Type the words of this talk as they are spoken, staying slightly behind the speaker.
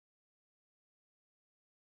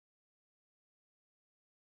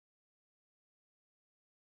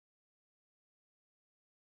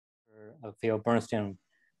Phil Bernstein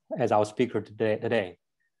as our speaker today.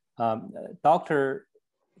 Dr.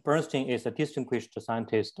 Bernstein is a distinguished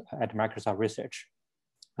scientist at Microsoft Research.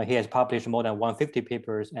 He has published more than 150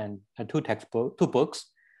 papers and two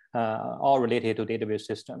books, all related to database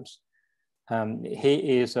systems.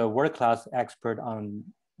 He is a world-class expert on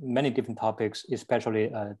many different topics,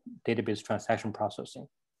 especially database transaction processing.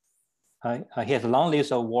 He has a long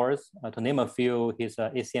list of awards. To name a few, he's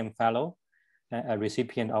an ACM Fellow, a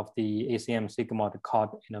recipient of the ACM SIGMOD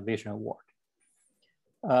Cloud Innovation Award.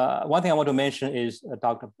 One thing I want to mention is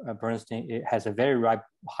Dr. Bernstein has a very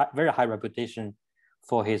high reputation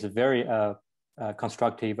for his very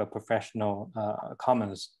constructive professional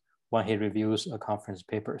comments when he reviews conference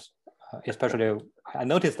papers. Especially, I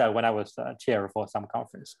noticed that when I was chair for some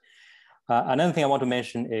conference. Another thing I want to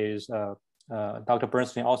mention is Dr.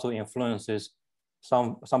 Bernstein also influences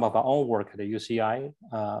some of our own work at the UCI.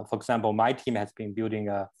 For example, my team has been building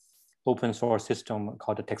a open source system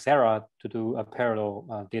called the Texera to do a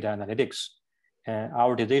parallel data analytics. And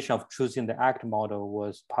our decision of choosing the ACT model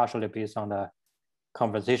was partially based on the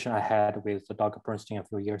conversation I had with Dr. Bernstein a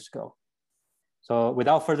few years ago. So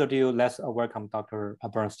without further ado, let's welcome Dr.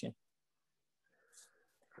 Bernstein.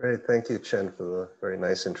 Great, thank you, Chen, for the very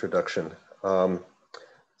nice introduction.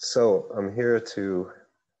 So I'm here to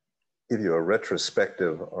give you a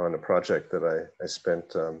retrospective on a project that I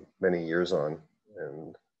spent many years on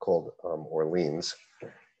and called Orleans.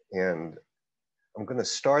 And I'm going to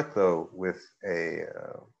start though with a,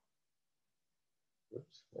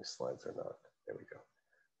 oops, my slides are not, there we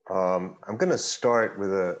go. I'm going to start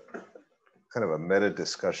with a kind of a meta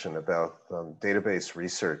discussion about database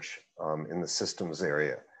research in the systems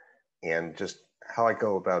area and just how I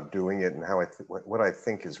go about doing it and how what I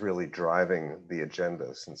think is really driving the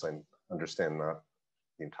agenda, since I understand not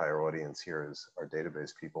the entire audience here is our database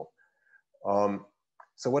people.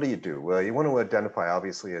 So what do? Well, you want to identify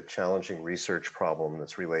obviously a challenging research problem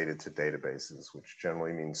that's related to databases, which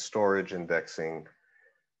generally means storage, indexing,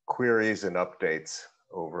 queries and updates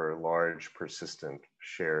over large, persistent,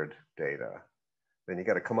 shared data. Then you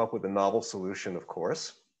got to come up with a novel solution, of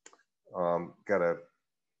course. Got to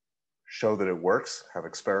show that it works, have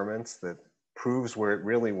experiments that proves where it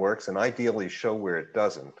really works, and ideally show where it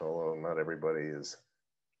doesn't, although not everybody is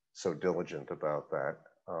so diligent about that.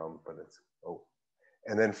 But it's,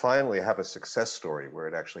 and then finally have a success story where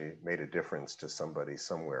it actually made a difference to somebody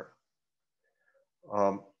somewhere.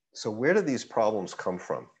 So where do these problems come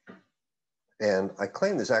from? And I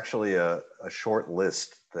claim there's actually a short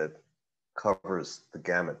list that covers the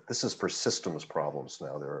gamut. This is for systems problems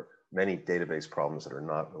now. There are many database problems that are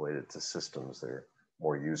not related to systems. They're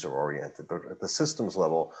more user-oriented. But at the systems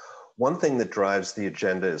level, one thing that drives the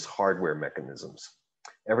agenda is hardware mechanisms.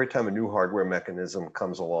 Every time a new hardware mechanism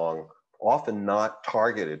comes along, often not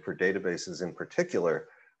targeted for databases in particular,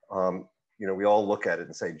 you know, we all look at it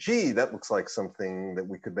and say, gee, that looks like something that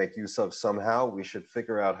we could make use of somehow. We should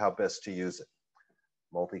figure out how best to use it.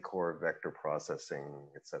 Multi-core vector processing,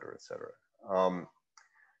 et cetera, et cetera.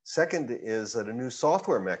 Second is that a new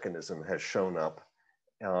software mechanism has shown up.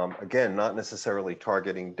 Again, not necessarily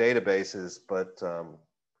targeting databases, but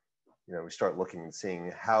you know, we start looking and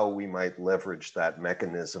seeing how we might leverage that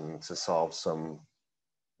mechanism to solve some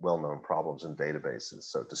well-known problems in databases.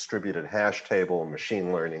 So distributed hash table,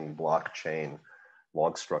 machine learning, blockchain,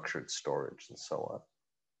 log structured storage, and so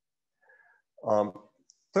on.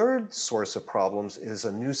 Third source of problems is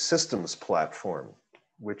a new systems platform,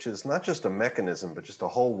 which is not just a mechanism, but just a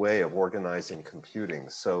whole way of organizing computing.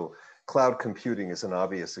 So cloud computing is an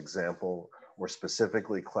obvious example, or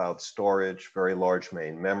specifically cloud storage, very large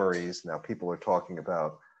main memories. Now people are talking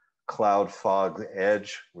about cloud fog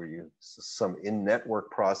edge, where you some in-network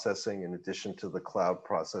processing in addition to the cloud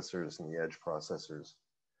processors and the edge processors.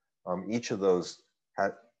 Each of those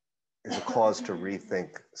is a cause to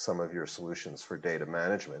rethink some of your solutions for data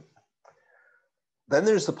management. Then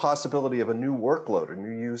there's the possibility of a new workload, a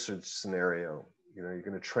new usage scenario. You know, you're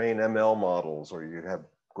going to train ML models, or you have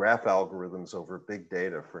graph algorithms over big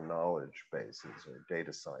data for knowledge bases or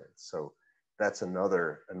data science. So that's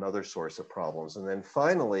another source of problems. And then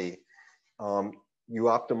finally, you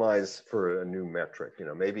optimize for a new metric. You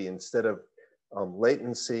know, maybe instead of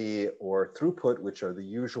latency or throughput, which are the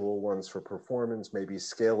usual ones for performance, maybe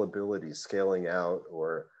scalability, scaling out,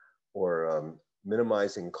 or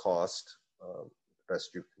minimizing cost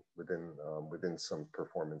best you within some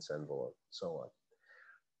performance envelope, so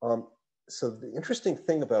on. So the interesting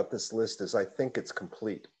thing about this list is I think it's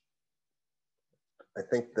complete. I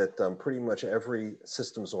think that pretty much every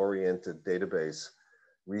systems-oriented database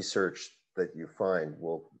research that you find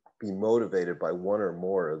will be motivated by one or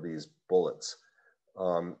more of these bullets.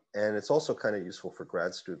 And it's also kind of useful for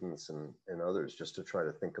grad students and others just to try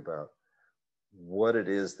to think about what it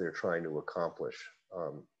is they're trying to accomplish.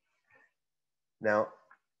 Now,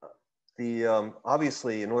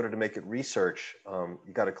 obviously, in order to make it research,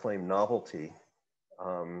 you got to claim novelty.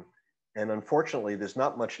 And unfortunately, there's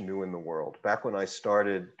not much new in the world. Back when I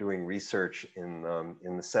started doing research in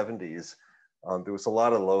the 70s, there was a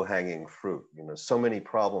lot of low-hanging fruit. You know, so many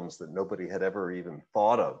problems that nobody had ever even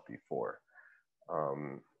thought of before.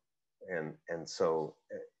 And so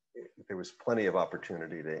there was plenty of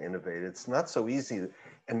opportunity to innovate. It's not so easy.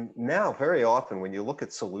 And now, very often, when you look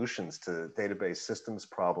at solutions to database systems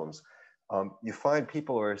problems, you find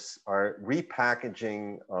people are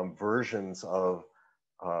repackaging versions of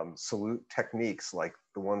techniques like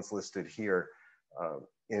the ones listed here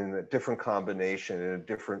in a different combination, in a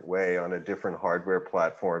different way, on a different hardware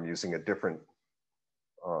platform, using a different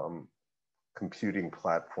computing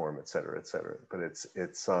platform, et cetera, et cetera. But it's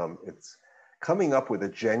coming up with a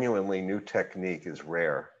genuinely new technique is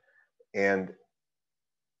rare. And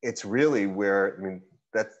it's really where, I mean,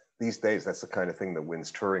 these days, that's the kind of thing that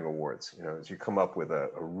wins Turing Awards, you know, as you come up with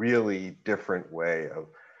a really different way of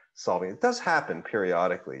solving. It does happen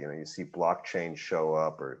periodically, you know, you see blockchain show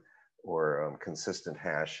up or consistent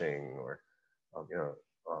hashing or, you know,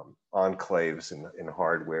 enclaves in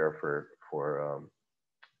hardware for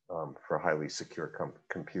highly secure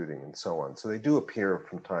computing and so on. So they do appear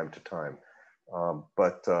from time to time,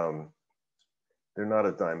 but they're not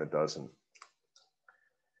a dime a dozen.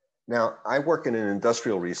 Now, I work in an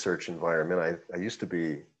industrial research environment. I used to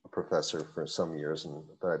be a professor for some years,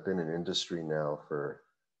 but I've been in industry now for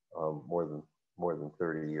more than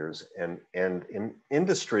 30 years. And in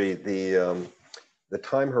industry, the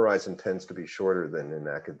time horizon tends to be shorter than in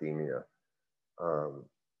academia.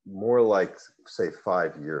 More like, say,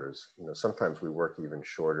 5 years. You know, sometimes we work even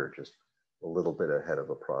shorter, just a little bit ahead of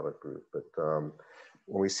a product group. But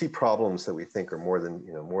when we see problems that we think are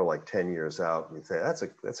more like 10 years out, we say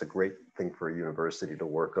that's a great thing for a university to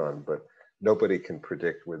work on, but nobody can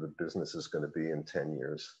predict where the business is going to be in 10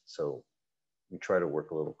 years. So we try to work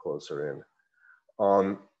a little closer in.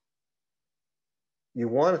 You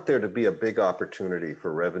want there to be a big opportunity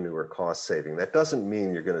for revenue or cost saving. That doesn't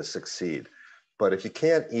mean you're going to succeed. But if you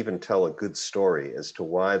can't even tell a good story as to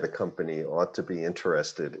why the company ought to be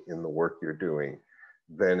interested in the work you're doing,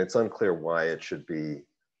 then it's unclear why it should be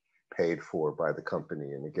paid for by the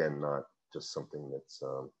company. And again, not just something that's,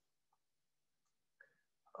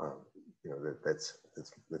 you know,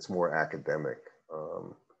 that's more academic.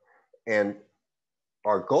 And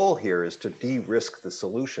our goal here is to de-risk the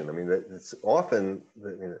solution. I mean, it's often,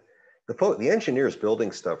 the engineers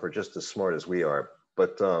building stuff are just as smart as we are,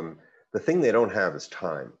 but the thing they don't have is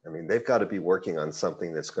time. I mean, they've got to be working on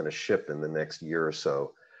something that's going to ship in the next year or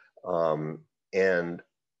so. And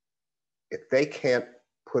if they can't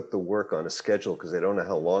put the work on a schedule because they don't know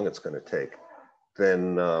how long it's going to take,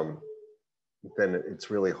 then it's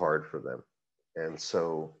really hard for them. And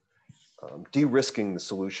so de-risking the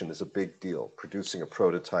solution is a big deal. Producing a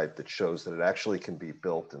prototype that shows that it actually can be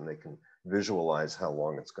built and they can visualize how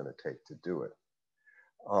long it's going to take to do it.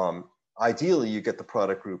 Ideally, you get the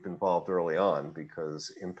product group involved early on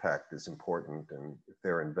because impact is important, and if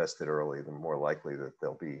they're invested early, then more likely that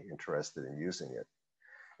they'll be interested in using it.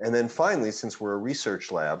 And then finally, since we're a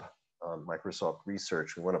research lab, Microsoft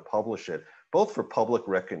Research, we want to publish it, both for public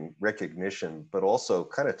recognition, but also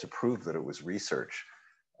kind of to prove that it was research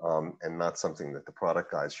and not something that the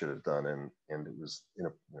product guys should have done, and it was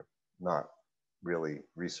not really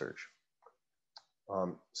research.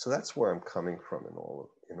 So that's where I'm coming from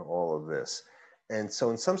in all of this. And so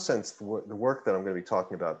in some sense, the work that I'm going to be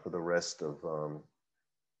talking about for the rest of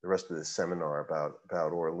this seminar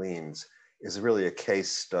about Orleans is really a case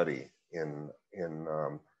study in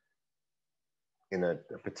a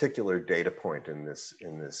particular data point in this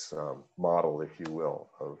model, if you will,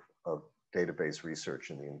 of database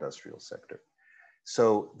research in the industrial sector.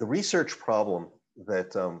 So the research problem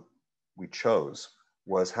that we chose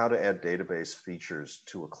was how to add database features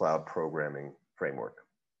to a cloud programming framework,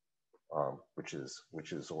 which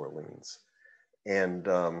is Orleans. And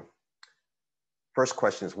first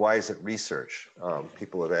question is, why is it research?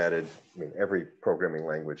 People have added, I mean, every programming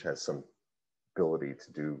language has some ability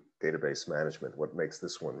to do database management. What makes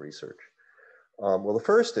this one research? Well, the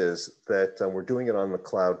first is that we're doing it on the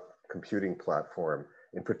cloud computing platform,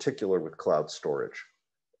 in particular with cloud storage.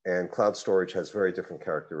 And cloud storage has very different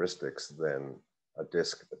characteristics than a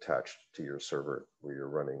disk attached to your server where you're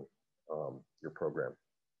running your program.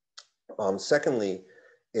 Secondly,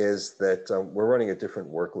 is that we're running a different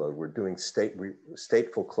workload. We're doing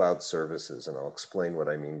stateful cloud services, and I'll explain what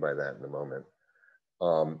I mean by that in a moment.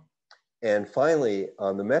 And finally,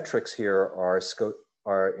 the metrics here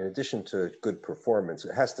are in addition to good performance,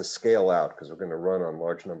 it has to scale out because we're going to run on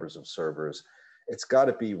large numbers of servers. It's got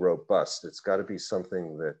to be robust. It's got to be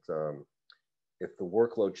something that if the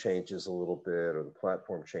workload changes a little bit or the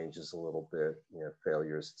platform changes a little bit,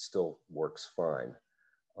 failures, it still works fine.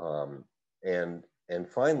 And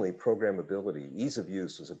finally, programmability, ease of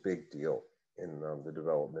use is a big deal in the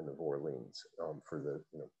development of Orleans for the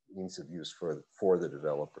ease of use for the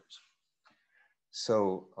developers.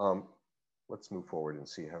 So let's move forward and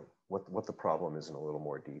see what the problem is in a little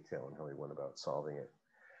more detail and how we went about solving it.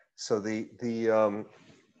 So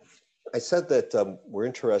I said that we're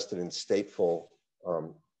interested in stateful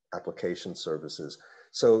application services.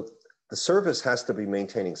 So the service has to be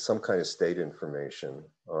maintaining some kind of state information,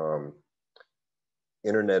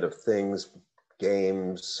 Internet of Things,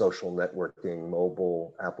 games, social networking,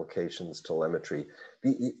 mobile applications, telemetry.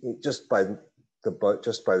 Just by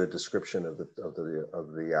the description of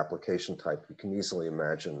the application type, you can easily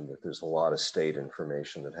imagine that there's a lot of state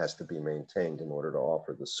information that has to be maintained in order to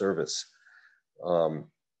offer the service.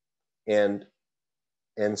 And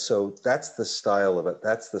so that's the style of it.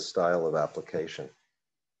 That's the style of application.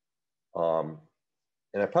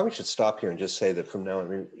 And I probably should stop here and just say that from now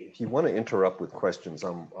on, if you want to interrupt with questions,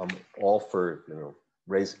 I'm all for,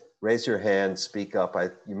 raise your hand, speak up.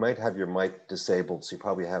 You might have your mic disabled, so you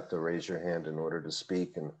probably have to raise your hand in order to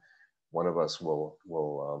speak, and one of us will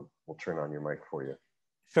turn on your mic for you.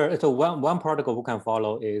 Sure. So one protocol we can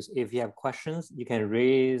follow is if you have questions, you can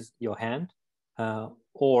raise your hand,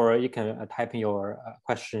 or you can type in your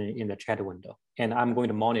question in the chat window, and I'm going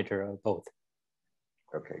to monitor both.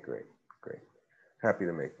 Okay, great. Happy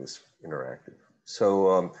to make this interactive.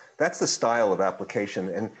 So that's the style of application.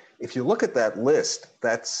 And if you look at that list,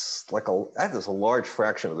 that is a large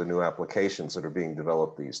fraction of the new applications that are being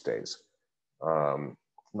developed these days. It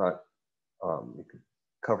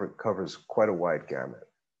covers quite a wide gamut.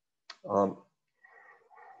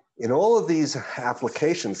 In all of these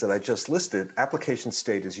applications that I just listed, application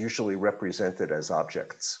state is usually represented as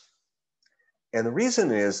objects. And the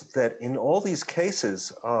reason is that in all these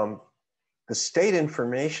cases, the state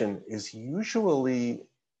information is usually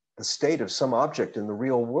the state of some object in the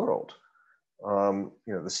real world.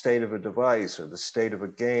 The state of a device, or the state of a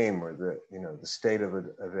game, or the state of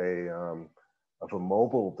a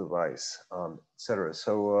mobile device, et cetera.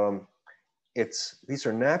 So these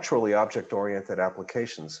are naturally object-oriented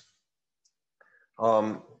applications.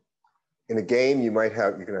 In a game, you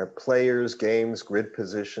can have players, games, grid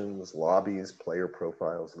positions, lobbies, player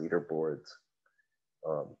profiles, leaderboards.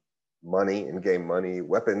 Money, in-game money,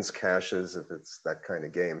 weapons caches, if it's that kind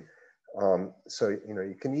of game. So,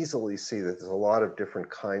 you can easily see that there's a lot of different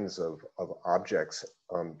kinds of objects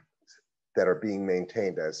that are being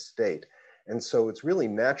maintained as state. And so it's really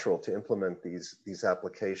natural to implement these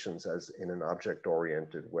applications as in an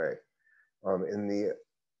object-oriented way. In the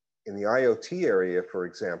IoT area, for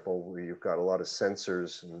example, where you've got a lot of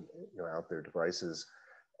sensors and out there devices,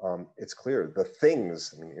 it's clear the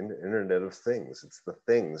things, Internet of Things, it's the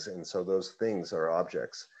things. And so those things are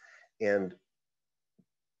objects. And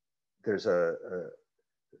there's a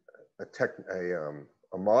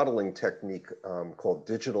modeling technique called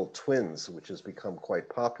digital twins, which has become quite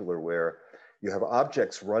popular, where you have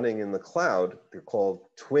objects running in the cloud. They're called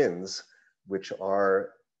twins, which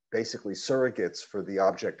are basically surrogates for the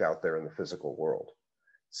object out there in the physical world.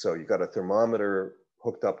 So you've got a thermometer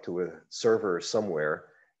hooked up to a server somewhere,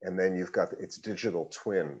 and then you've got its digital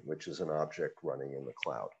twin, which is an object running in the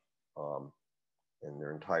cloud. And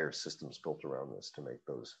their entire system's built around this to make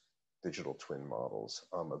those digital twin models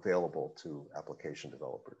available to application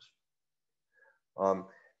developers.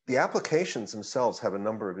 The applications themselves have a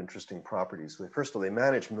number of interesting properties. First of all, they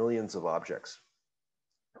manage millions of objects.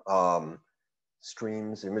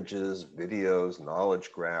 Streams, images, videos,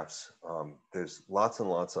 knowledge graphs. There's lots and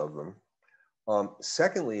lots of them.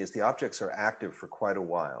 Secondly, is the objects are active for quite a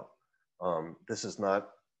while. This is not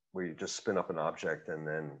where you just spin up an object and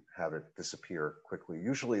then have it disappear quickly.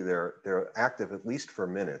 Usually they're active at least for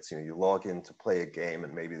minutes. You log in to play a game,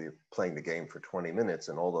 and maybe they're playing the game for 20 minutes,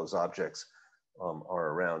 and all those objects are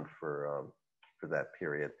around for that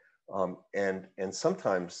period. And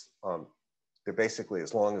sometimes they're basically,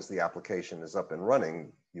 as long as the application is up and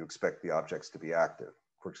running, you expect the objects to be active.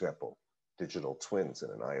 For example, digital twins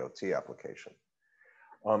in an IoT application.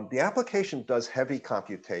 The application does heavy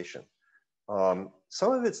computation.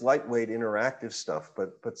 Some of it's lightweight interactive stuff,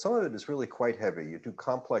 but some of it is really quite heavy. You do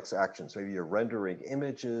complex actions. Maybe you're rendering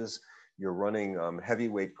images, you're running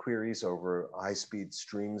heavyweight queries over high-speed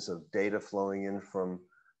streams of data flowing in from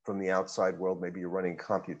from the outside world. Maybe you're running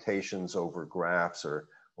computations over graphs or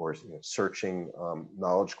searching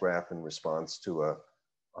knowledge graph in response to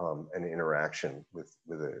an interaction with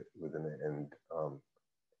a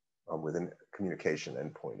communication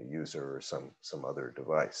endpoint, a user or some other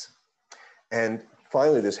device. And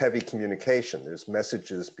finally, there's heavy communication. There's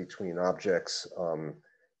messages between objects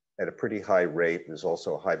at a pretty high rate. There's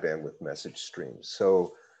also high bandwidth message streams.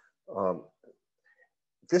 So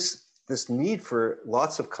this need for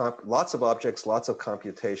lots of objects, lots of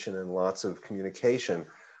computation, and lots of communication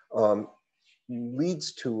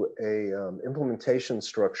leads to a implementation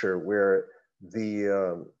structure where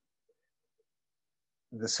the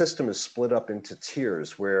system is split up into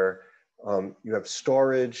tiers, where you have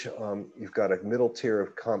storage, you've got a middle tier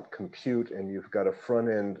of compute, and you've got a front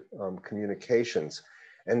end communications.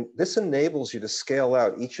 And this enables you to scale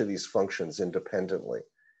out each of these functions independently.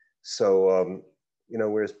 So,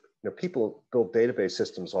 whereas people build database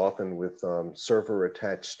systems often with server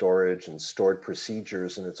attached storage and stored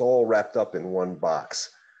procedures, and it's all wrapped up in one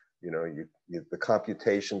box. The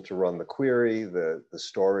computation to run the query, the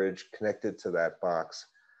storage connected to that box.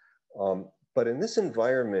 But in this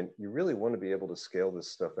environment, you really want to be able to scale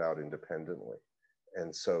this stuff out independently.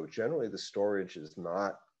 And so generally the storage is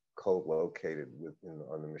not co-located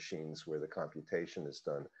on the machines where the computation is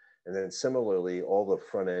done. And then similarly, all the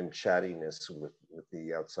front end chattiness with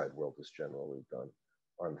the outside world is generally done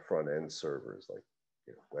on front end servers like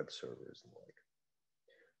web servers and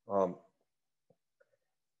the like.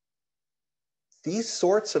 These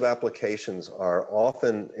sorts of applications are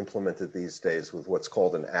often implemented these days with what's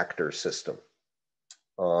called an actor system.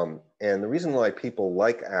 And the reason why people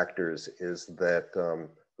like actors is that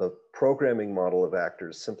the programming model of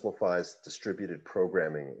actors simplifies distributed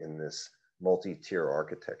programming in this multi-tier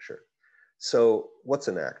architecture. So what's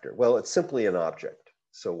an actor? Well, it's simply an object.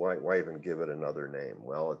 So why even give it another name?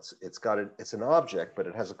 Well, it's an object, but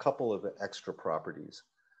it has a couple of extra properties.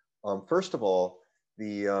 First of all,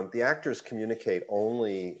 the actors communicate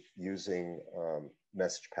only using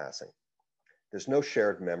message passing. There's no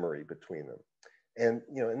shared memory between them. And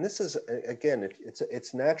and this is, again,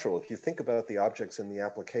 it's natural. If you think about the objects and the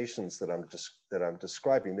applications that I'm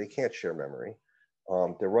describing, they can't share memory.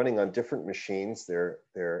 They're running on different machines. They're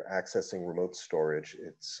accessing remote storage.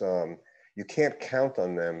 You can't count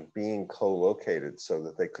on them being co-located so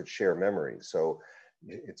that they could share memory. So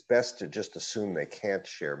it's best to just assume they can't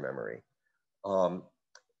share memory.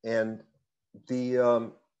 And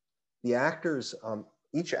the actors,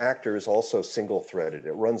 each actor is also single-threaded.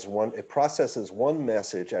 It processes one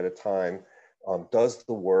message at a time, does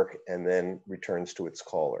the work, and then returns to its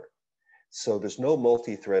caller. So there's no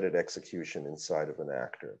multi-threaded execution inside of an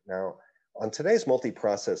actor. Now, on today's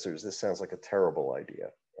multiprocessors, this sounds like a terrible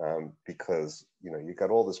idea because you've got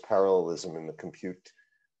all this parallelism in the compute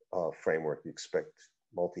framework. You expect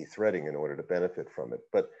multi-threading in order to benefit from it,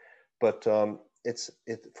 but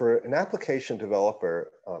for an application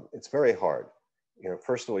developer, it's very hard.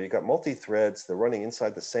 First of all, you've got multi-threads. They're running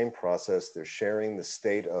inside the same process. They're sharing the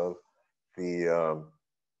state of the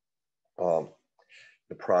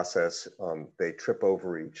process. They trip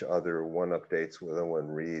over each other. One updates, the other one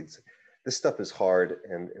reads. This stuff is hard.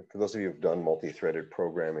 And for those of you who've done multi-threaded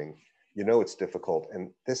programming, it's difficult.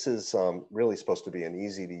 And this is really supposed to be an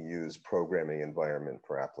easy to use programming environment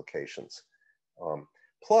for applications.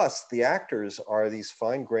 Plus, the actors are these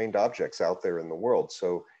fine-grained objects out there in the world.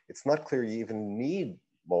 So it's not clear you even need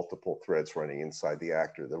multiple threads running inside the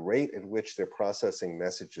actor. The rate at which they're processing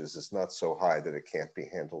messages is not so high that it can't be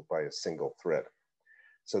handled by a single thread.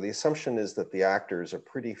 So the assumption is that the actors are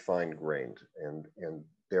pretty fine-grained, and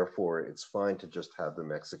therefore it's fine to just have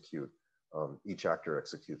them execute. Each actor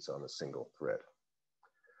executes on a single thread.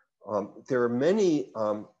 There are many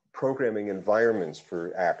programming environments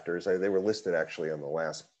for actors. They were listed actually on the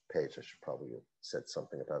last page. I should probably have said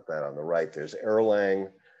something about that on the right. There's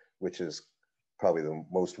Erlang, which is probably the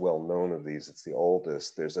most well-known of these. It's the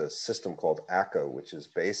oldest. There's a system called ACO, which is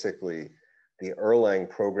basically the Erlang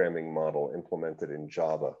programming model implemented in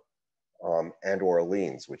Java, and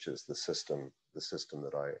Orleans, which is the system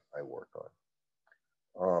that I work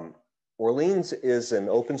on. Orleans is an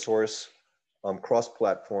open source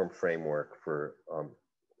cross-platform framework for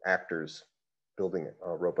actors building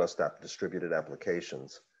robust distributed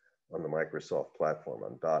applications on the Microsoft platform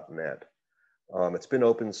on .NET. It's been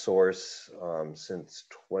open source since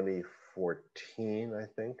 2014, I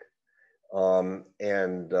think.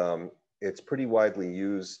 It's pretty widely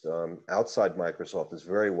used outside Microsoft. It's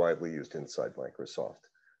very widely used inside Microsoft.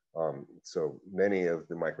 So many of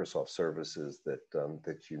the Microsoft services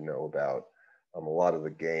that you know about, a lot of the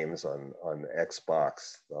games on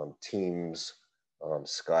Xbox, Teams,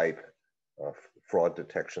 Skype, fraud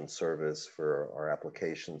detection service for our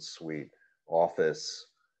application suite, Office,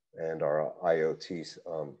 and our IoT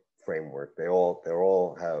framework. They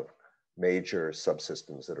all have major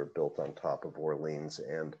subsystems that are built on top of Orleans.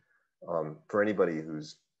 And for anybody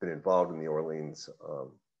who's been involved in the Orleans,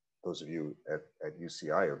 those of you at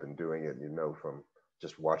UCI have been doing it, you know from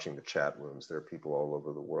just watching the chat rooms, there are people all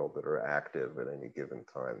over the world that are active at any given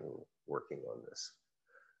time working on this.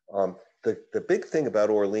 The big thing about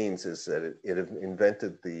Orleans is that it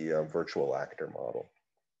invented the virtual actor model.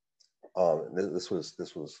 This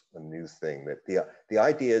was a new thing. That the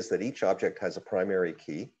idea is that each object has a primary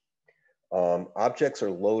key. Objects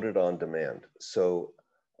are loaded on demand. So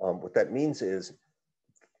what that means is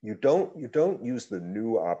you don't use the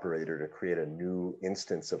new operator to create a new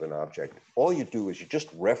instance of an object. All you do is you just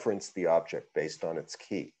reference the object based on its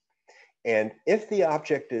key. And if the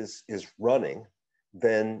object is running,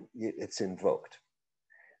 then it's invoked.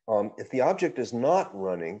 If the object is not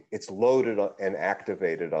running, it's loaded and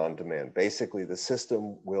activated on demand. Basically, the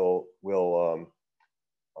system will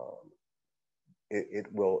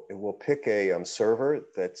pick a server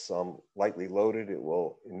that's lightly loaded. It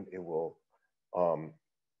will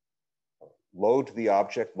load the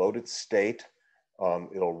object, load its state.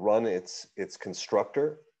 It'll run its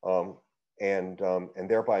constructor and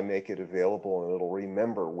thereby make it available, and it'll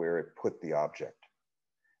remember where it put the object.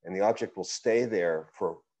 And the object will stay there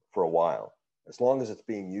for a while. As long as it's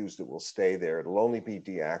being used, it will stay there. It'll only be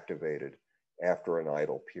deactivated after an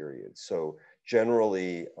idle period. So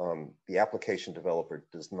generally, the application developer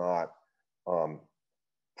does not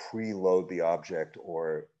preload the object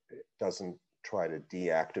or doesn't try to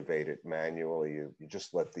deactivate it manually. You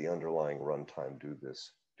just let the underlying runtime do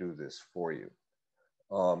this for you.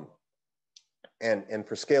 And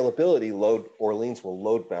for scalability, Orleans will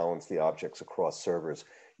load balance the objects across servers.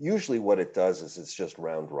 Usually what it does is it's just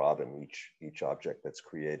round robin. Each object that's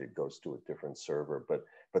created goes to a different server, but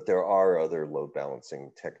there are other load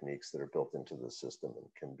balancing techniques that are built into the system and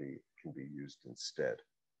can be used instead.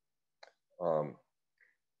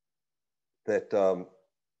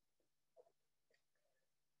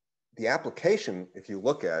 The application, if you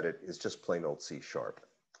look at it, is just plain old C#.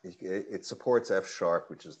 It supports F#,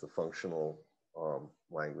 which is the functional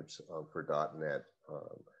language for .NET,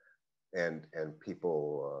 and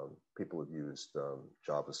people have used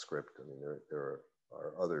JavaScript. I mean, there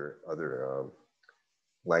are other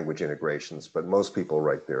language integrations, but most people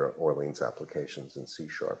write their Orleans applications in C#.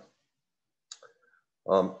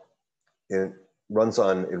 It runs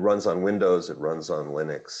on Windows. It runs on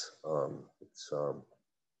Linux.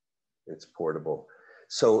 It's portable.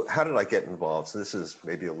 So how did I get involved? So this is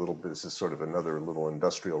maybe this is sort of another little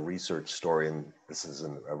industrial research story, and this is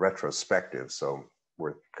a retrospective, so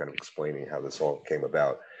we're kind of explaining how this all came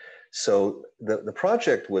about. So the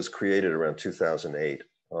project was created around 2008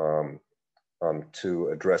 to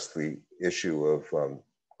address the issue of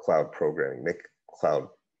cloud programming, make cloud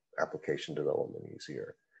application development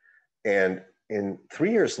easier. And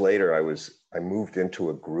 3 years later, I moved into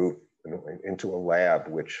a group, into a lab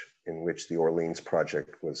in which the Orleans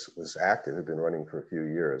project was active. It had been running for a few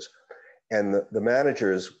years. And the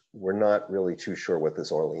managers were not really too sure what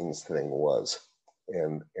this Orleans thing was.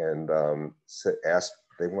 And asked,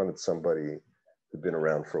 they wanted somebody who'd been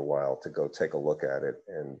around for a while to go take a look at it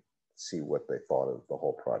and see what they thought of the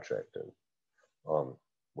whole project and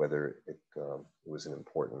whether it was an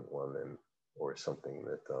important one or something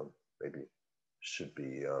that maybe should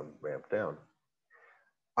be ramped down.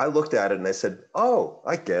 I looked at it and I said, "Oh,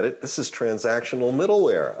 I get it. This is transactional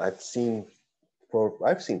middleware. I've seen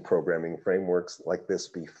programming frameworks like this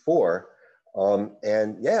before,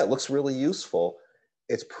 and yeah, it looks really useful.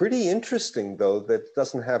 It's pretty interesting, though, that it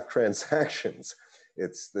doesn't have transactions.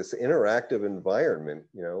 It's this interactive environment,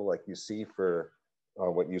 like you see for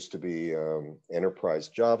what used to be enterprise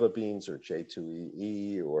Java Beans or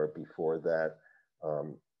J2EE, or before that,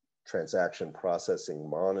 transaction processing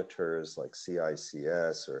monitors like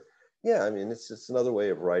CICS, or yeah, I mean, it's another way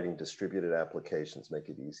of writing distributed applications, make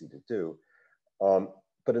it easy to do.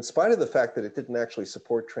 But in spite of the fact that it didn't actually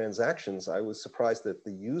support transactions, I was surprised that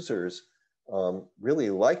the users really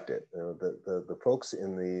liked it. The folks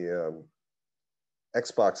in the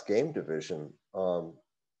Xbox game division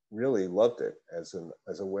really loved it as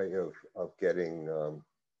a way of getting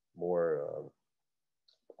more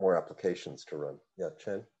applications to run. Yeah,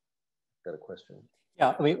 Chen, got a question?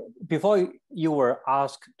 Yeah, I mean, before you were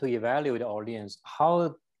asked to evaluate the Orleans,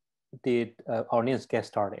 how did Orleans get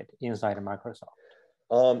started inside Microsoft?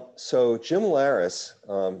 So Jim Larris,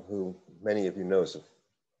 who many of you know is a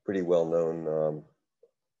pretty well-known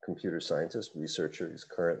computer scientist, researcher. He's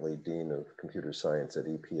currently Dean of Computer Science at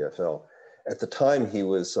EPFL. At the time, he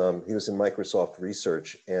was in Microsoft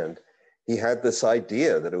Research, and he had this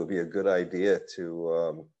idea that it would be a good idea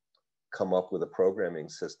to come up with a programming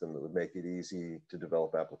system that would make it easy to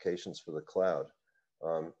develop applications for the cloud.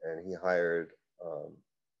 And he hired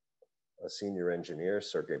a senior engineer,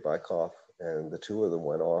 Sergei Bykov, and the two of them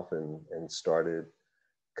went off and started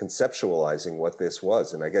conceptualizing what this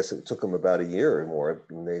was. And I guess it took them about a year or more,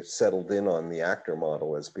 and they settled in on the actor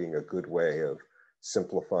model as being a good way of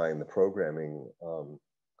simplifying the programming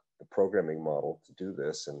model to do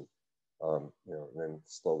this. And you know, and then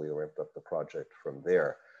slowly ramped up the project from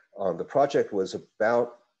there. The project was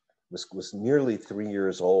nearly 3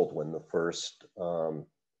 years old when the first,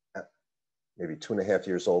 maybe 2.5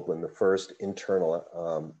 years old when the first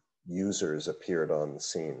internal users appeared on the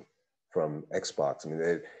scene from Xbox. I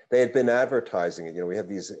mean, they had been advertising it. You know, we had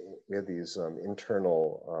these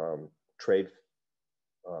internal trade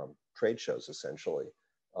shows essentially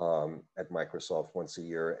at Microsoft once a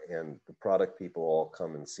year, and the product people all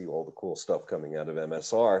come and see all the cool stuff coming out of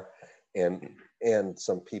MSR, and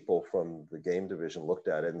some people from the game division looked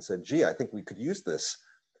at it and said, "Gee, I think we could use this,"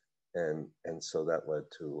 and so that led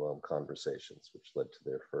to conversations, which led to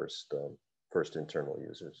their first internal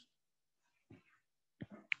users.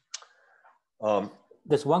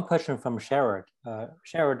 There's one question from Sherrod.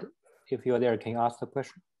 Sherrod, if you're there, can you ask the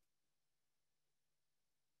question?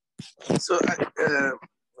 So,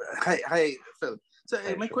 hi, Phil. So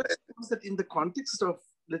my question was that in the context of,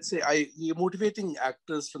 let's say, you're motivating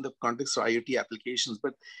actors from the context of IoT applications,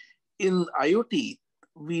 but in IoT,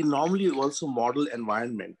 we normally also model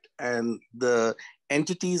environment, and the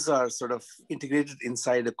entities are sort of integrated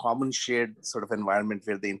inside a common shared sort of environment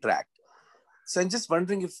where they interact. So I'm just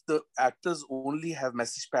wondering if the actors only have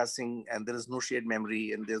message passing and there is no shared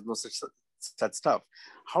memory and there's no such stuff.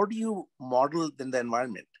 How do you model then the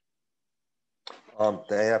environment?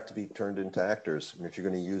 They have to be turned into actors. And if you're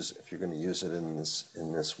going to use it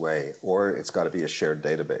in this way, or it's got to be a shared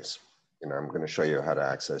database. You know, I'm going to show you how to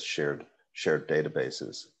access shared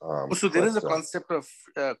databases. So there is a concept of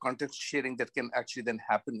context sharing that can actually then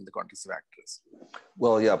happen in the context of actors.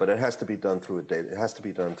 Well, yeah, but it has to be done through it has to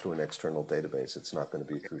be done through an external database. It's not going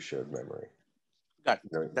to be through shared memory. Got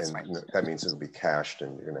it. You know, that's fine. That means it'll be cached,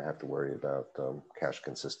 and you're going to have to worry about cache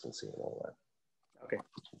consistency and all that. Okay.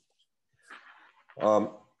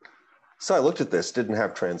 So I looked at this, didn't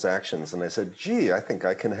have transactions, and I said, "Gee, I think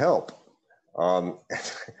I can help."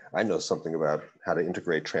 I know something about how to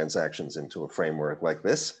integrate transactions into a framework like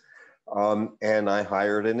this, and I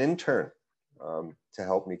hired an intern to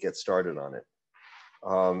help me get started on it.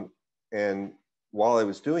 And while I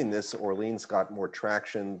was doing this, Orleans got more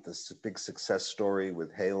traction. This big success story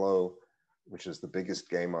with Halo, which is the biggest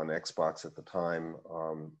game on Xbox at the time,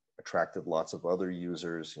 attracted lots of other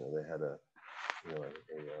users. You know, they had a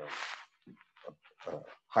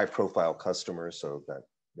high-profile customer, so that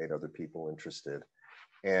made other people interested.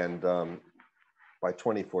 And by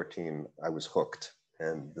 2014, I was hooked,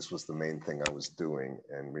 and this was the main thing I was doing,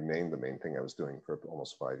 and remained the main thing I was doing for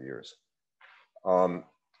almost 5 years.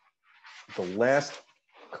 The last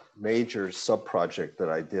major sub-project that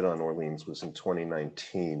I did on Orleans was in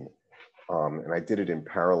 2019, and I did it in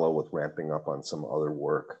parallel with ramping up on some other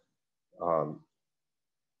work.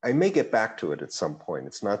 I may get back to it at some point.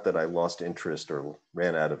 It's not that I lost interest or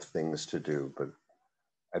ran out of things to do, but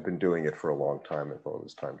I've been doing it for a long time. I thought it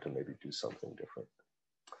was time to maybe do something different.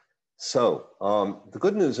 So the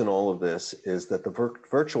good news in all of this is that the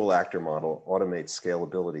virtual actor model automates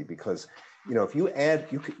scalability, because, you know, if you add,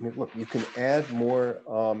 you can add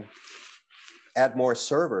more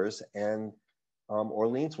servers, and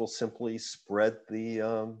Orleans will simply spread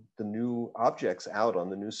the new objects out on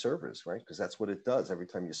the new servers, right? Because that's what it does. Every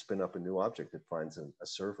time you spin up a new object, it finds a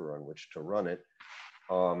server on which to run it.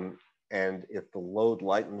 And if the load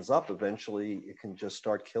lightens up, eventually it can just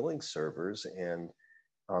start killing servers, and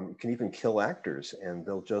you can even kill actors, and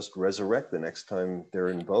they'll just resurrect the next time they're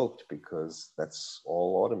invoked, because that's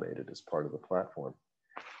all automated as part of the platform.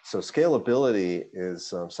 So scalability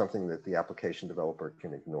is something that the application developer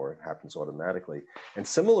can ignore. It happens automatically. And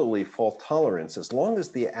similarly, fault tolerance, as long as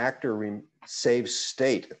the actor saves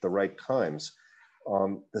state at the right times,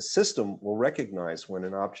 the system will recognize when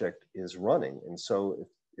an object is running. And so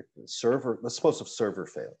if the server, let's suppose if server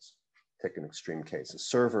fails, take an extreme case, a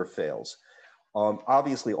server fails,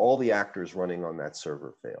 obviously all the actors running on that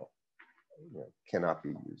server fail, cannot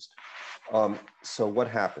be used. So what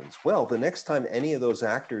happens? Well, the next time any of those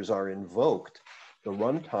actors are invoked, the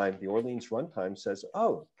runtime, the Orleans runtime says,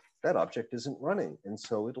 oh, that object isn't running. And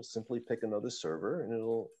so it'll simply pick another server, and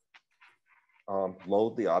it'll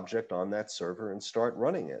load the object on that server and start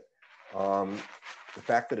running it. The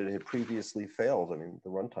fact that it had previously failed, I mean, the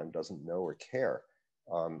runtime doesn't know or care.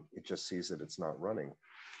 It just sees that it's not running.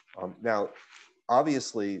 Now,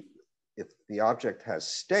 obviously, if the object has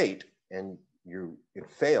state and it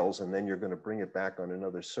fails and then you're going to bring it back on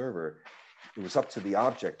another server, it was up to the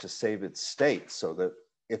object to save its state so that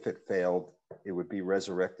if it failed, it would be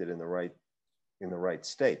resurrected in the right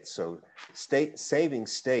state. So saving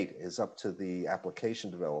state is up to the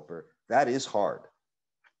application developer. That is hard.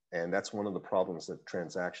 And that's one of the problems that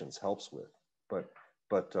transactions helps with. But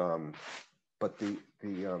the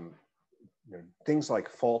things like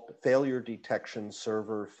failure detection,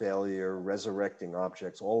 server failure, resurrecting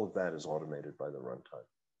objects, all of that is automated by the runtime.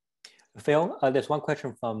 Phil, there's one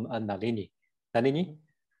question from Nalini. Nalini?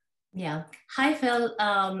 Yeah. Hi, Phil.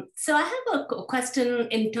 So I have a question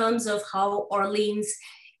in terms of how Orleans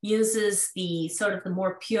uses the sort of the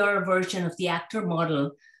more pure version of the actor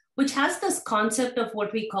model, which has this concept of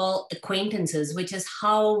what we call acquaintances, which is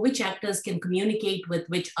which actors can communicate with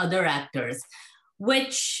which other actors,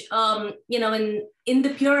 which, in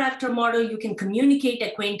the pure actor model, you can communicate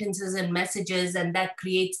acquaintances and messages, and that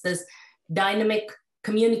creates this dynamic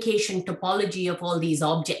communication topology of all these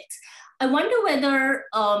objects. I wonder whether,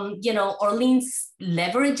 Orleans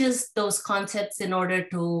leverages those concepts in order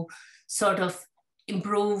to sort of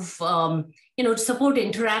improve, to support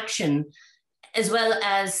interaction, as well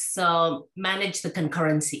as manage the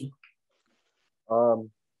concurrency.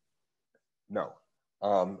 No.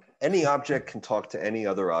 Any object can talk to any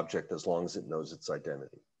other object as long as it knows its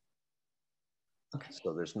identity. Okay.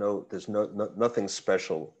 So there's nothing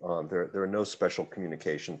special. There are no special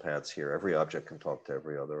communication paths here. Every object can talk to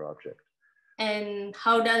every other object. And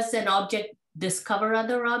how does an object discover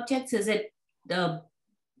other objects? Is it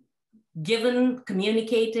given,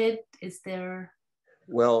 communicated? Is there?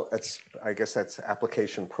 Well, I guess that's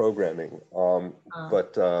application programming.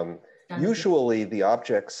 But usually the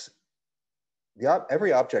objects,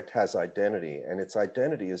 every object has identity, and its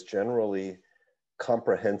identity is generally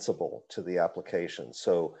comprehensible to the application.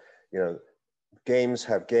 So, games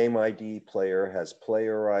have game ID, player has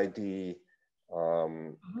player ID,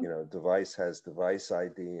 device has device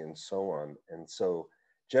ID, and so on. And so,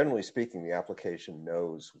 generally speaking, the application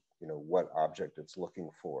knows, what object it's looking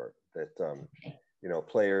for. That a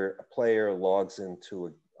player logs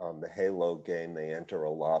into the Halo game, they enter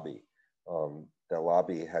a lobby. The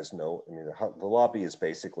lobby has the lobby is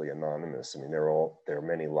basically anonymous. I mean, there are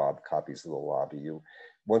many copies of the lobby.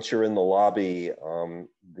 Once you're in the lobby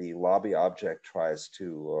object tries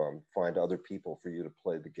to find other people for you to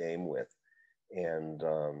play the game with. And,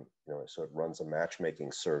 so it runs a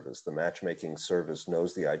matchmaking service. The matchmaking service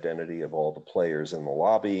knows the identity of all the players in the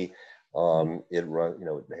lobby.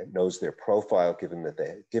 It knows their profile, given that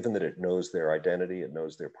it knows their identity, it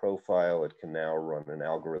knows their profile. It can now run an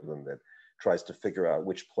algorithm that tries to figure out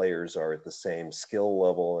which players are at the same skill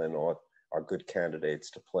level and are good candidates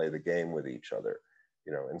to play the game with each other,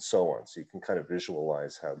 and so on. So you can kind of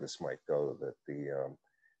visualize how this might go,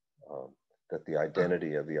 that the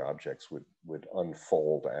identity of the objects would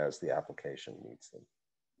unfold as the application needs them.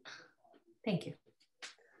 Thank you.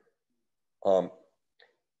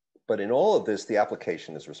 But in all of this, the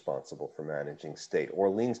application is responsible for managing state.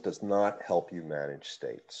 Orleans does not help you manage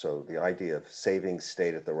state. So the idea of saving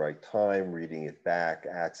state at the right time, reading it back,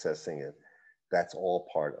 accessing it, that's all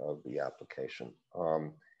part of the application.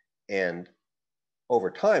 And over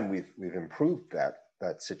time, we've improved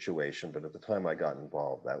that situation. But at the time I got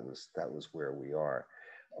involved, that was where we are.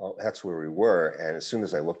 That's where we were. And as soon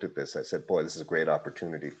as I looked at this, I said, boy, this is a great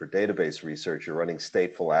opportunity for database research. You're running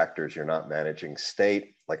stateful actors. You're not managing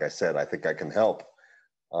state. Like I said, I think I can help.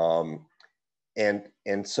 And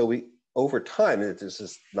so over time, this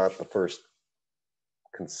is not the first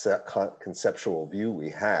conceptual view we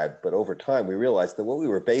had, but over time, we realized that what we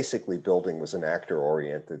were basically building was an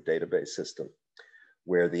actor-oriented database system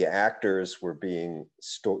where the actors were being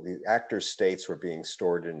stored, the actor states were being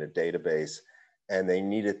stored in a database, and they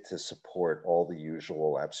needed to support all the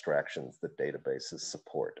usual abstractions that databases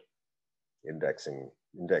support.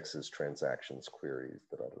 Indexes, transactions, queries,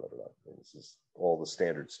 blah, blah, blah, blah. This is all the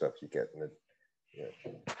standard stuff you get in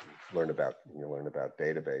learn about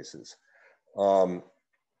databases.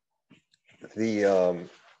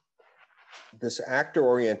 This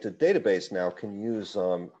actor-oriented database now can use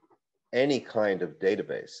any kind of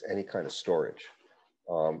database, any kind of storage.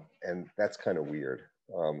 And that's kind of weird.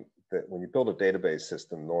 That when you build a database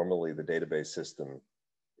system, normally the database system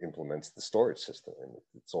implements the storage system, and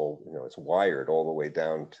it's all, it's wired all the way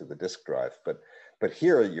down to the disk drive. But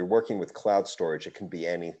here you're working with cloud storage. It can be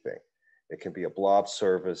anything. It can be a blob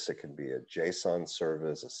service, it can be a JSON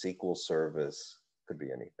service, a SQL service, could be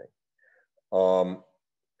anything.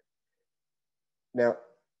 Now,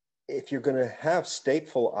 if you're going to have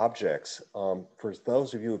stateful objects, for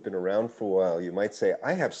those of you who have been around for a while, you might say,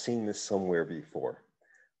 I have seen this somewhere before,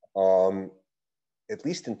 at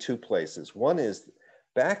least in two places. One is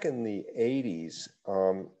back in the 80s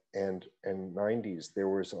and 90s, there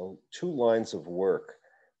was two lines of work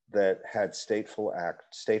that had stateful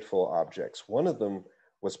objects. One of them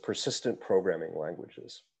was persistent programming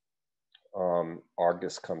languages.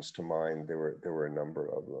 Argus comes to mind. There were a number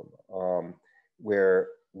of them, where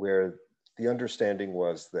the understanding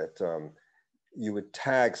was that you would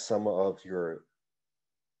tag some of your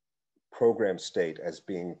program state as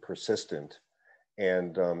being persistent,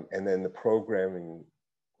 and then the programming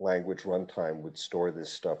language runtime would store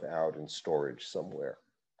this stuff out in storage somewhere,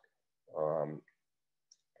 and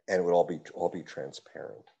it would all be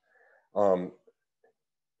transparent.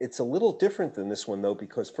 It's a little different than this one though,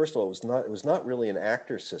 because first of all, it was not really an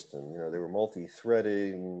actor system. You know, they were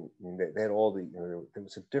multi-threading. They had all the, you know, there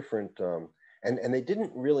was a different, and they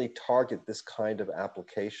didn't really target this kind of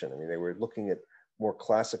application. I mean, they were looking at more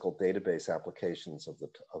classical database applications of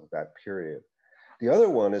that period. The other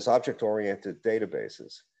one is object-oriented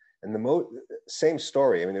databases, and the same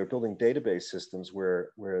story. I mean, they were building database systems where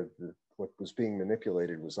what was being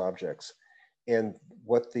manipulated was objects, and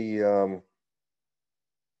what the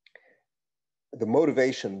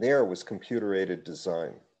motivation there was computer-aided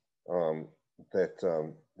design, that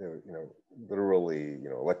you know, literally, you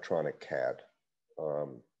know, electronic CAD,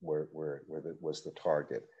 where that was the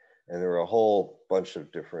target, and there were a whole bunch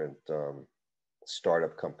of different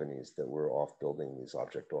startup companies that were off building these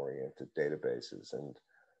object-oriented databases, and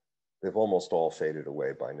they've almost all faded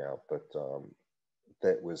away by now. But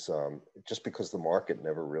that was just because the market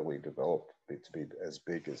never really developed to be as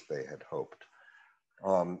big as they had hoped.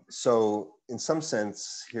 So in some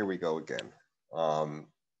sense, here we go again,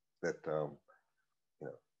 that, you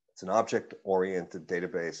know, it's an object-oriented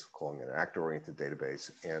database, calling it an actor-oriented database,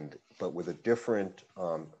 but with a different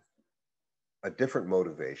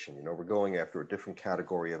motivation. You know, we're going after a different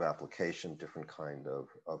category of application, different kind of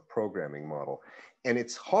programming model. And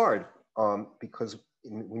it's hard because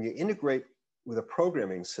when you integrate with a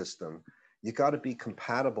programming system, you got to be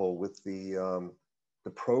compatible with the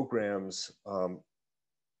program's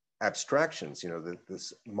abstractions, you know,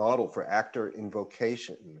 this model for actor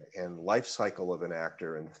invocation and life cycle of an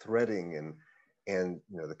actor and threading and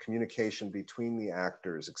you know, the communication between the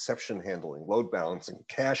actors, exception handling, load balancing,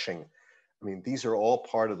 caching. I mean, these are all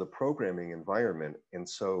part of the programming environment. And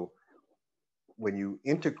so when you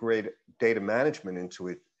integrate data management into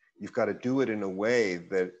it, you've got to do it in a way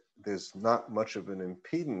that there's not much of an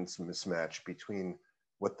impedance mismatch between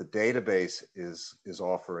what the database is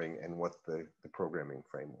offering and what the programming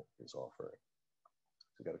framework is offering.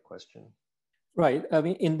 You got a question? Right. I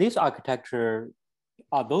mean, in this architecture,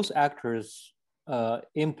 are those actors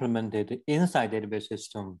implemented inside database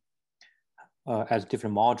system as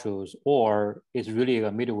different modules, or is really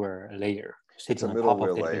a middleware layer sitting on top of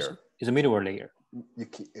database? Layer. It's a middleware layer.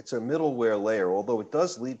 It's a middleware layer, although it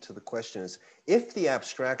does lead to the question is, if the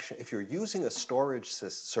abstraction, if you're using a storage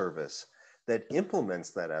service that implements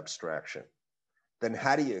that abstraction, then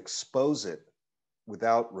how do you expose it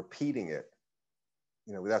without repeating it,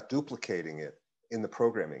 you know, without duplicating it in the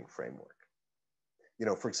programming framework? You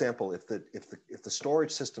know, for example, if the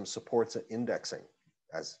storage system supports an indexing,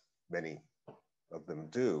 as many of them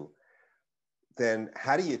do, then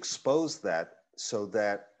how do you expose that so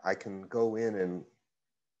that I can go in and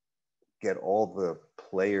get all the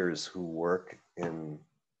players who work in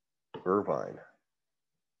Irvine?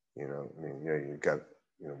 You know, I mean, you know, you've got,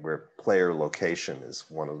 you know, where player location is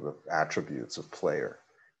one of the attributes of player.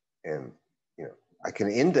 And, you know, I can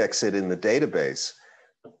index it in the database,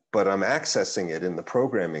 but I'm accessing it in the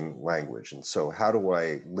programming language. And so how do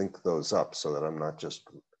I link those up so that I'm not just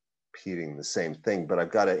repeating the same thing, but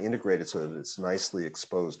I've got to integrate it so that it's nicely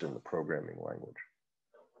exposed in the programming language.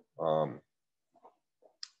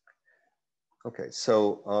 Okay,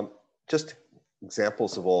 so just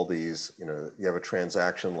examples of all these, you know, you have a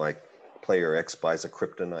transaction like player X buys a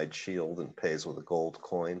kryptonite shield and pays with a gold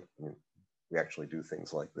coin. I mean, we actually do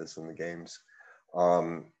things like this in the games.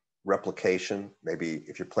 Replication, maybe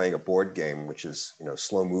if you're playing a board game, which is, you know,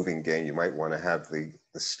 slow moving game, you might want to have the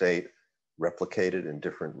state replicated in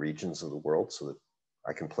different regions of the world so that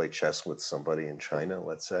I can play chess with somebody in China,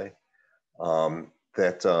 let's say.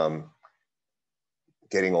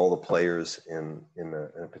 Getting all the players in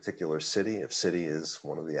a particular city, if city is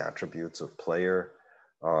one of the attributes of player.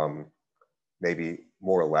 Maybe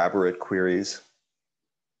more elaborate queries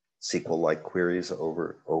SQL-like queries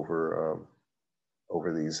over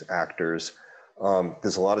these actors.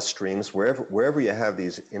 There's a lot of streams. Wherever you have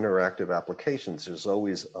these interactive applications, there's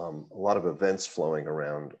always a lot of events flowing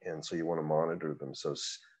around, and so you want to monitor them. So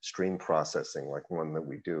stream processing, like one that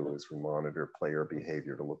we do, is we monitor player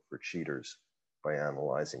behavior to look for cheaters by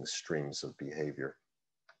analyzing streams of behavior.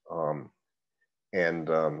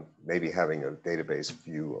 Maybe having a database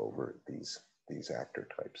view over these actor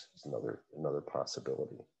types is another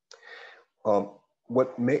possibility.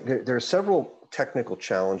 There are several technical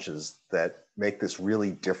challenges that make this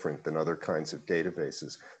really different than other kinds of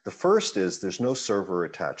databases. The first is there's no server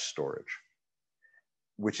attached storage,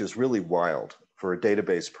 which is really wild for a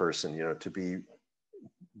database person, to be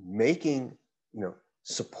making,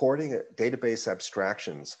 supporting database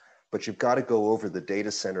abstractions, but you've got to go over the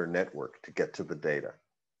data center network to get to the data,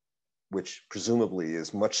 which presumably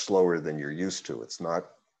is much slower than you're used to. It's not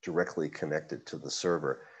directly connected to the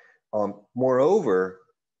server. Moreover,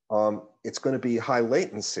 it's going to be high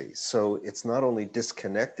latency. So it's not only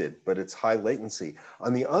disconnected, but it's high latency.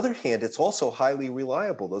 On the other hand, it's also highly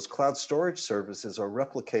reliable. Those cloud storage services are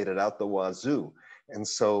replicated out the wazoo. And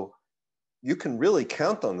so you can really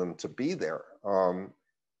count on them to be there,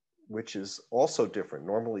 which is also different.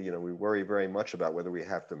 Normally, we worry very much about whether we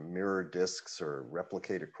have to mirror disks or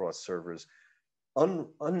replicate across servers.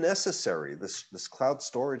 Unnecessary. This cloud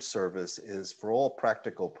storage service is, for all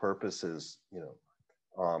practical purposes,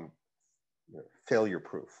 failure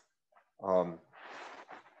proof.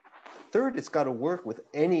 Third, it's got to work with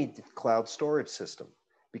any cloud storage system,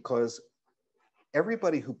 because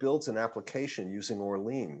everybody who builds an application using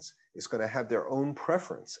Orleans is going to have their own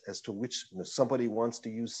preference as to which, somebody wants to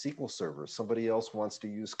use SQL Server, somebody else wants to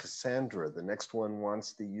use Cassandra, the next one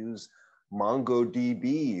wants to use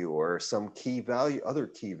MongoDB or some other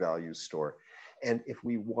key value store. And if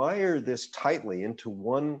we wire this tightly into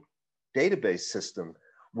one database system,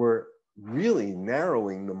 we're really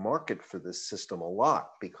narrowing the market for this system a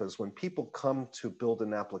lot, because when people come to build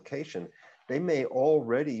an application, they may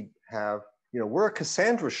already have, we're a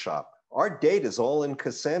Cassandra shop. Our data is all in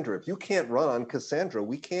Cassandra. If you can't run on Cassandra,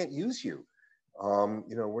 we can't use you.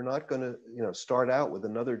 We're not going to, start out with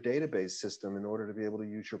another database system in order to be able to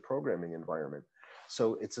use your programming environment.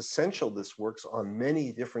 So it's essential this works on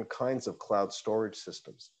many different kinds of cloud storage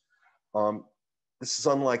systems. This is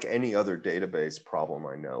unlike any other database problem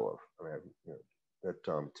I know of,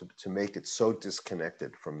 to make it so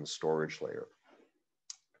disconnected from the storage layer.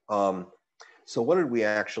 So what did we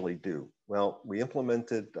actually do? Well, we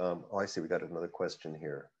implemented, I see we got another question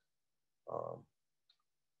here.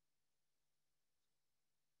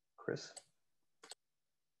 Chris?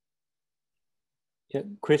 Yeah,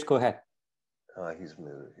 Chris, go ahead. He's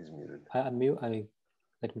muted. Let me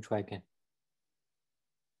try again.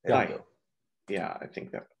 There you go. Yeah, I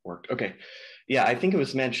think that worked. Okay. Yeah, I think it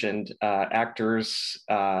was mentioned, actors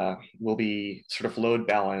will be sort of load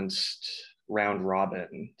balanced round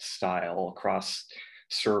robin style across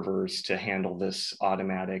servers to handle this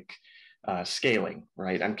automatic scaling,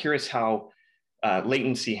 right? I'm curious how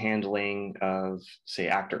latency handling of, say,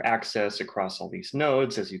 actor access across all these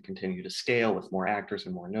nodes as you continue to scale with more actors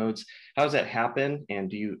and more nodes, how does that happen? And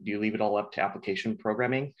do you leave it all up to application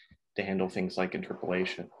programming to handle things like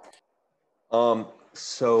interpolation?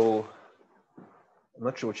 So I'm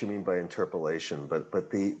not sure what you mean by interpolation, but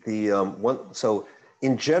so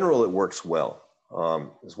in general, it works well,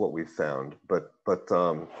 is what we've found. But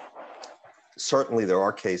certainly there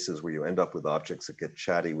are cases where you end up with objects that get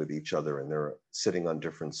chatty with each other and they're sitting on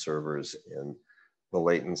different servers, and the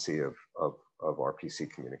latency of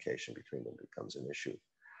RPC communication between them becomes an issue.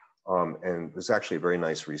 And there's actually a very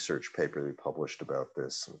nice research paper we published about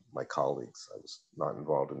this. My colleagues, I was not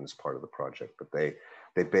involved in this part of the project, but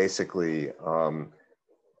they basically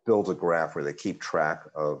build a graph where they keep track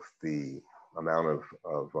of the amount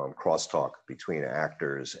of crosstalk between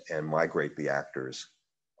actors and migrate the actors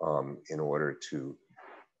in order to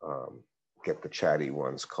get the chatty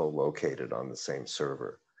ones co-located on the same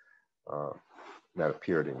server. That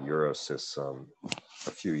appeared in Eurosys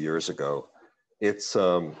a few years ago. It's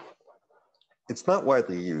not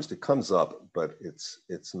widely used. It comes up, but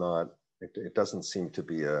it's not. It doesn't seem to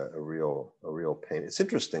be a real pain. It's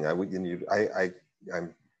interesting.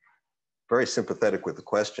 I'm very sympathetic with the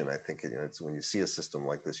question. I think it's when you see a system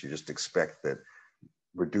like this, you just expect that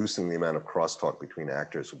reducing the amount of crosstalk between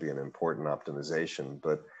actors would be an important optimization,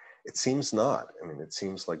 but it seems not. I mean, it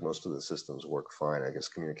seems like most of the systems work fine. I guess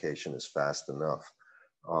communication is fast enough,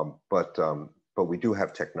 but we do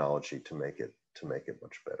have technology to make it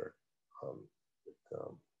much better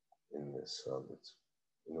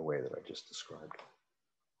in the way that I just described.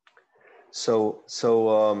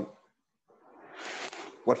 So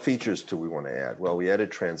what features do we want to add? Well, we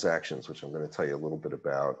added transactions, which I'm going to tell you a little bit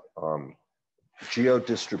about.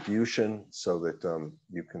 Geo-distribution, so that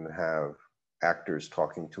you can have actors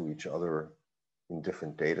talking to each other in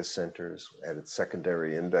different data centers. Added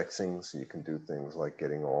secondary indexing, so you can do things like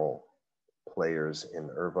getting all players in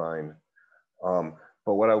Irvine.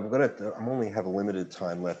 But what I'm only have a limited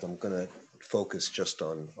time left. I'm going to focus just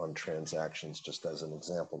on transactions, just as an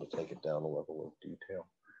example to take it down a level of detail.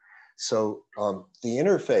 So the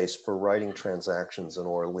interface for writing transactions in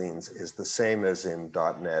Orleans is the same as in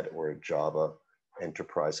 .NET or Java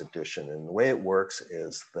Enterprise Edition. And the way it works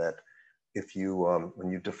is that if you, when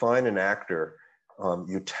you define an actor,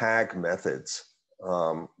 you tag methods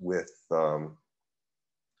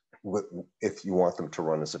if you want them to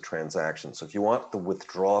run as a transaction. So if you want the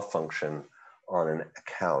withdraw function on an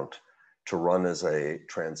account to run as a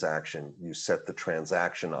transaction, you set the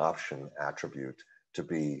transaction option attribute to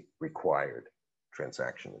be required.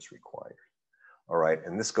 Transaction is required. All right,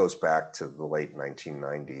 and this goes back to the late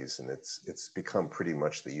 1990s, and it's become pretty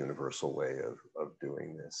much the universal way of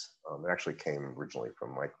doing this. It actually came originally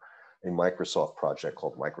from a Microsoft project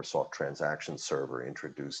called Microsoft Transaction Server,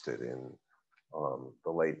 introduced it in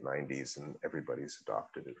the late 90s, and everybody's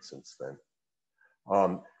adopted it since then.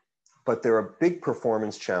 But there are big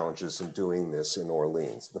performance challenges in doing this in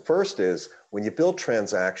Orleans. The first is, when you build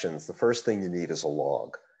transactions, the first thing you need is a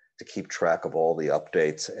log to keep track of all the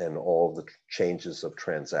updates and all the changes of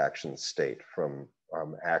transaction state from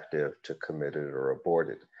active to committed or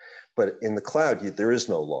aborted. But in the cloud, there is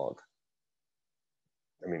no log.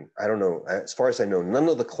 I mean, I don't know, as far as I know, none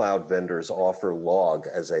of the cloud vendors offer log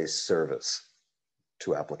as a service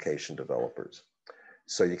to application developers.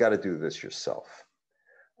 So you got to do this yourself.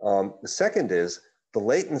 The second is the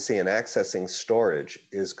latency in accessing storage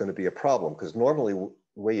is going to be a problem, because normally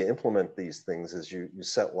the way you implement these things is you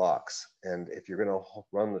set locks. And if you're going to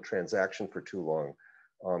run the transaction for too long,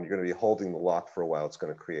 you're going to be holding the lock for a while. It's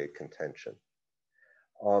going to create contention.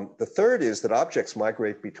 The third is that objects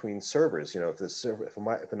migrate between servers. You know,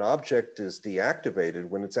 if an object is deactivated,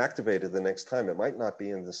 when it's activated the next time, it might not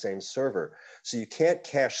be in the same server. So you can't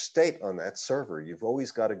cache state on that server. You've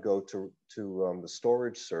always got to go to the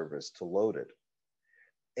storage service to load it.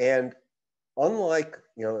 And unlike,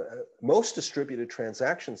 you know, most distributed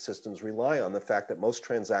transaction systems rely on the fact that most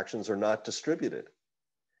transactions are not distributed.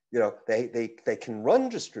 You know, they can run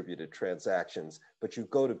distributed transactions, but you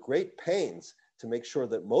go to great pains to make sure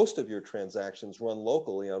that most of your transactions run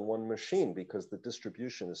locally on one machine, because the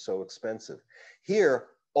distribution is so expensive. Here,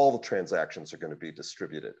 all the transactions are going to be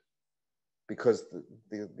distributed because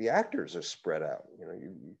the actors are spread out. You know,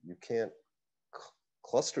 you can't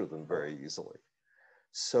cluster them very easily.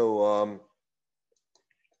 So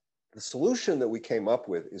the solution that we came up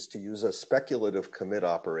with is to use a speculative commit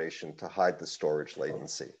operation to hide the storage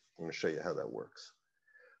latency. I'm going to show you how that works.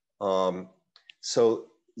 So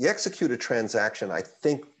you execute a transaction, I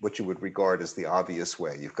think what you would regard as the obvious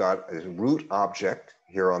way. You've got a root object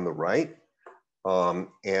here on the right,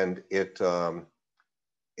 and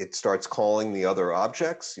it starts calling the other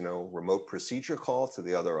objects, you know, remote procedure call to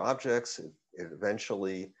the other objects. It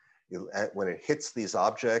eventually, when it hits these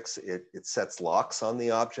objects, it sets locks on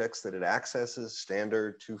the objects that it accesses,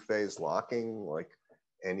 standard two-phase locking, like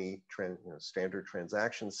any standard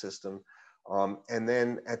transaction system. And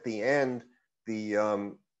then at the end,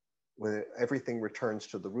 when everything returns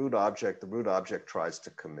to the root object tries to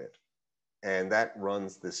commit. And that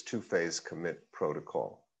runs this two-phase commit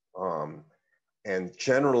protocol. And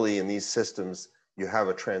generally in these systems, you have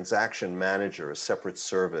a transaction manager, a separate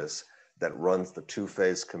service that runs the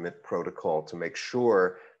two-phase commit protocol to make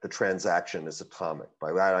sure the transaction is atomic.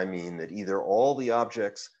 By that I mean that either all the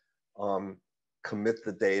objects commit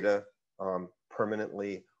the data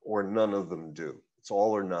permanently, or none of them do. It's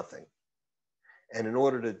all or nothing. And in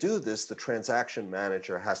order to do this, the transaction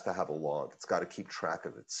manager has to have a log. It's got to keep track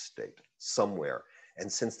of its state somewhere.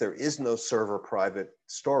 And since there is no server private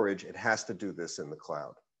storage, it has to do this in the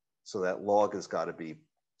cloud. So that log has got to be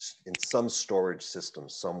in some storage system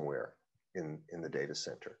somewhere in the data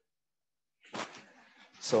center.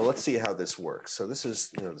 So let's see how this works. So this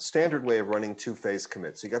is, you know, the standard way of running two-phase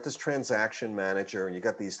commits. So you got this transaction manager, and you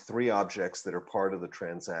got these three objects that are part of the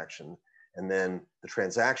transaction. And then the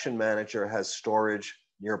transaction manager has storage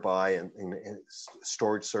nearby and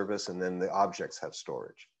storage service, and then the objects have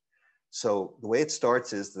storage. So the way it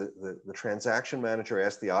starts is the transaction manager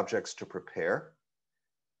asks the objects to prepare.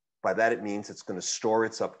 By that, it means it's going to store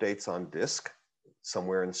its updates on disk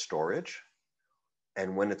somewhere in storage.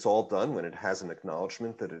 And when it's all done, when it has an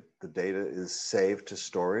acknowledgement that the data is saved to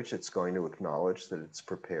storage, it's going to acknowledge that it's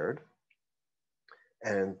prepared.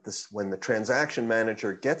 And this, when the transaction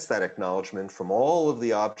manager gets that acknowledgement from all of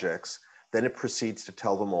the objects, then it proceeds to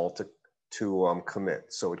tell them all to commit.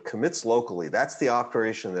 So it commits locally. That's the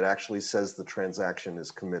operation that actually says the transaction is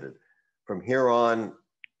committed. From here on,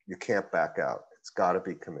 you can't back out. It's got to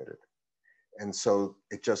be committed. And so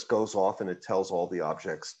it just goes off and it tells all the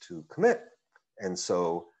objects to commit. And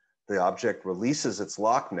so the object releases its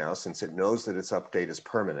lock now, since it knows that its update is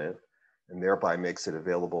permanent, and thereby makes it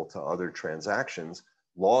available to other transactions,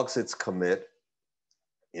 logs its commit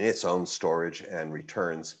in its own storage and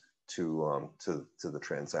returns to the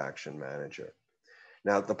transaction manager.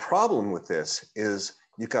 Now, the problem with this is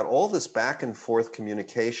you've got all this back and forth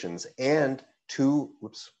communications and two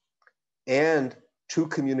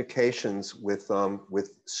communications with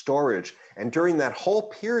storage. And during that whole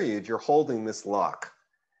period, you're holding this lock.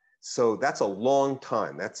 So that's a long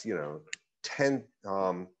time. That's, you know, tenth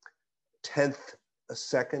of a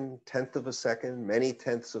second, many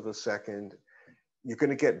tenths of a second. You're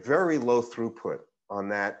going to get very low throughput on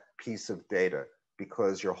that piece of data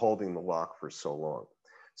because you're holding the lock for so long.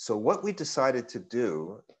 So what we decided to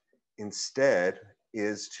do instead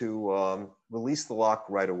is to release the lock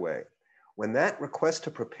right away. When that request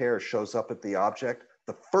to prepare shows up at the object,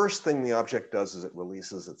 the first thing the object does is it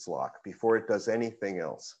releases its lock before it does anything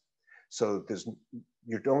else. So the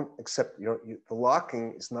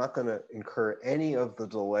locking is not going to incur any of the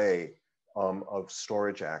delay of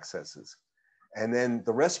storage accesses. And then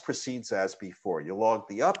the rest proceeds as before. You log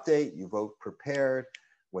the update, you vote prepared.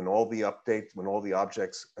 When all the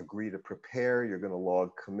objects agree to prepare, you're going to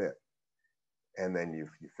log commit. And then you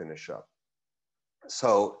finish up.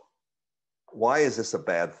 So why is this a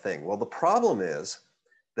bad thing? Well, the problem is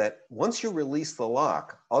that once you release the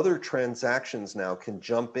lock, other transactions now can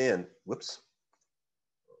jump in. Whoops.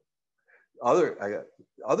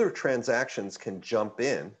 Other transactions can jump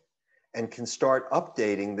in and can start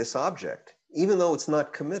updating this object, even though it's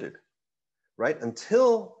not committed, right?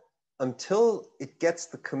 Until it gets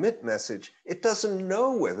the commit message, it doesn't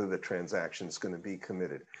know whether the transaction is going to be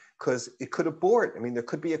committed, because it could abort. I mean, there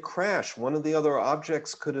could be a crash. One of the other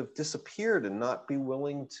objects could have disappeared and not be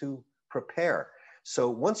willing to prepare. So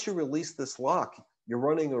once you release this lock, you're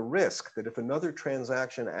running a risk that if another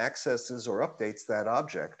transaction accesses or updates that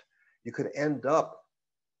object, you could end up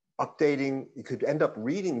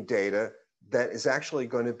reading data that is actually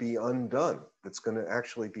going to be undone, that's going to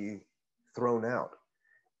actually be thrown out.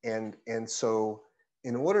 And so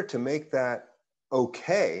in order to make that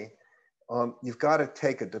okay, you've got to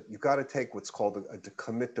take what's called a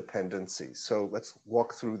commit dependency. So let's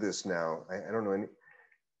walk through this now. I don't know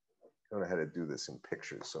how to do this in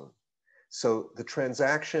pictures. So the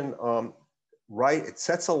transaction, it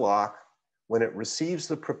sets a lock. When it receives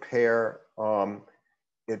the prepare,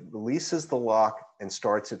 it releases the lock and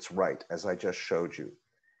starts its write, as I just showed you.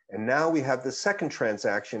 And now we have the second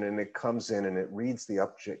transaction, and it comes in and it reads the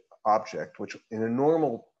object, which in a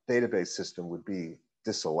normal database system would be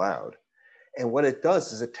disallowed. And what it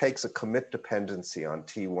does is it takes a commit dependency on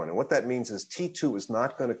T1. And what that means is T2 is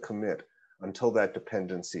not going to commit until that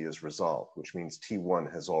dependency is resolved, which means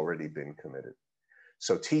T1 has already been committed.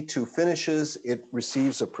 So T2 finishes, it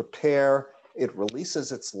receives a prepare, it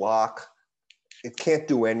releases its lock. It can't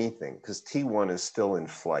do anything because T1 is still in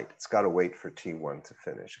flight. It's got to wait for T1 to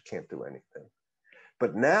finish. It can't do anything.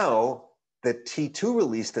 But now that T2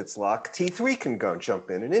 released its lock, T3 can jump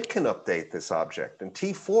in and it can update this object. And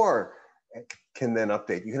T4 can then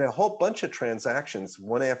update. You can have a whole bunch of transactions,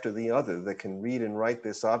 one after the other, that can read and write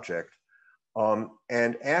this object.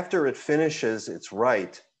 And after it finishes its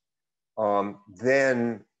write,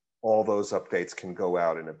 then all those updates can go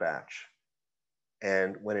out in a batch.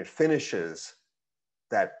 And when it finishes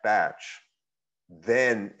that batch,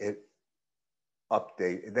 then it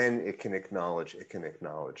can acknowledge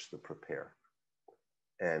the prepare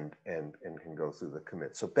and can go through the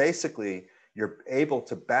commit. So basically, you're able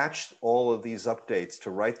to batch all of these updates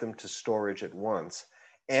to write them to storage at once,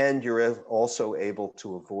 and you're also able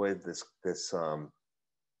to avoid this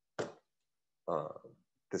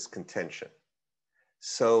contention.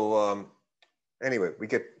 So anyway, we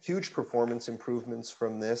get huge performance improvements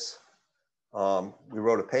from this. We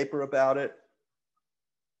wrote a paper about it.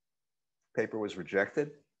 Paper was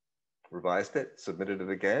rejected, revised it, submitted it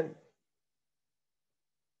again,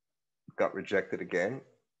 got rejected again.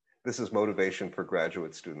 This is motivation for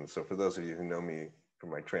graduate students. So for those of you who know me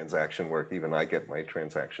from my transaction work, even I get my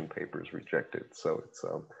transaction papers rejected. So it's,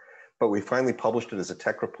 but we finally published it as a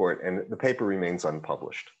tech report, and the paper remains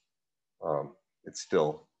unpublished. It's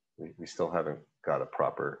still, we still haven't got a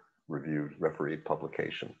proper reviewed, refereed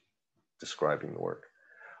publication describing the work.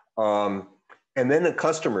 And then the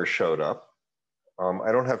customer showed up.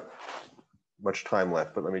 I don't have much time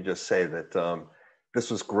left, but let me just say that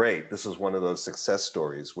this was great. This is one of those success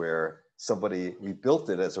stories where we built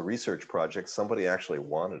it as a research project, somebody actually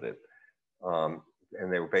wanted it.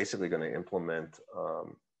 And they were basically going to implement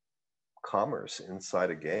commerce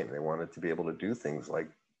inside a game. They wanted to be able to do things like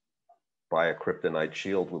buy a kryptonite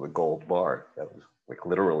shield with a gold bar. That was like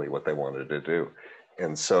literally what they wanted to do.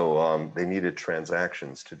 And so they needed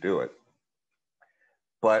transactions to do it.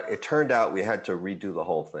 But it turned out we had to redo the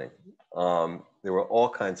whole thing. There were all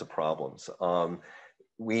kinds of problems.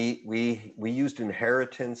 We used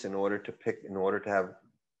inheritance in order to have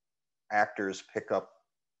actors pick up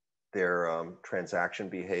their transaction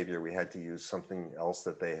behavior. We had to use something else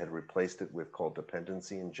that they had replaced it with called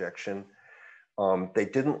dependency injection. They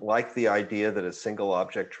didn't like the idea that a single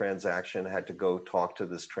object transaction had to go talk to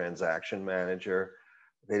this transaction manager.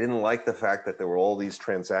 They didn't like the fact that there were all these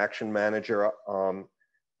transaction manager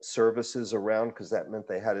services around, because that meant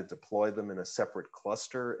they had to deploy them in a separate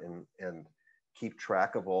cluster and keep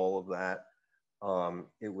track of all of that.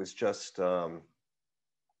 It was just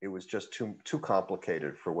too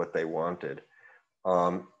complicated for what they wanted.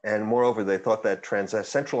 And moreover, they thought that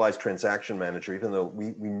centralized transaction manager, even though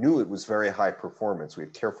we knew it was very high performance, we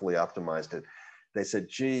had carefully optimized it. They said,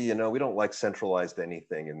 gee, we don't like centralized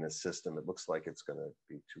anything in this system. It looks like it's going to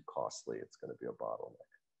be too costly. It's going to be a bottleneck.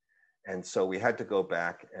 And so we had to go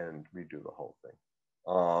back and redo the whole thing.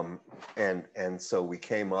 And so we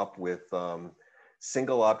came up with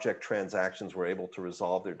single object transactions were able to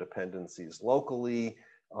resolve their dependencies locally.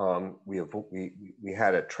 We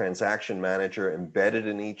had a transaction manager embedded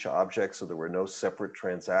in each object, so there were no separate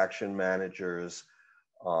transaction managers.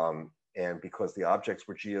 And because the objects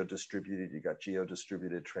were geo-distributed, you got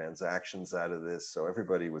geo-distributed transactions out of this. So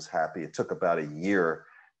everybody was happy. It took about a year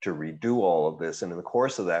to redo all of this. And in the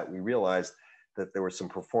course of that, we realized that there were some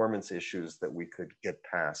performance issues that we could get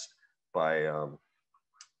past by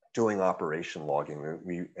doing operation logging.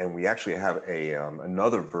 We actually have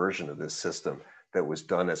another version of this system that was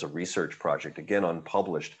done as a research project, again,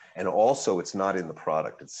 unpublished. And also it's not in the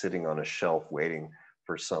product. It's sitting on a shelf waiting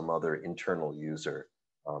for some other internal user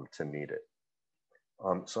to need it.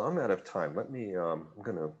 So I'm out of time. Let me, I'm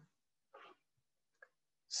gonna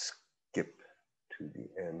skip to the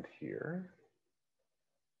end here.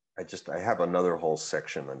 I have another whole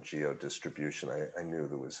section on geo-distribution. I knew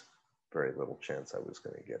there was very little chance I was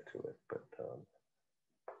gonna get to it, but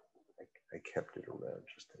I kept it around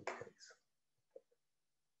just in case.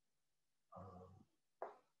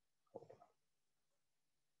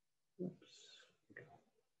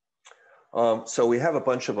 So we have a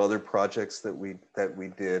bunch of other projects that we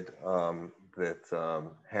did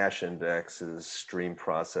hash indexes, stream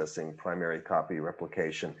processing, primary copy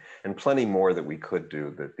replication, and plenty more that we could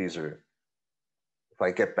do. That these are, if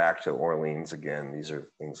I get back to Orleans again, these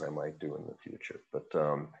are things I might do in the future. But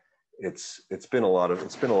it's been a lot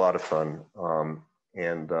of fun.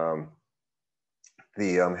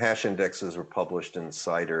 The hash indexes were published in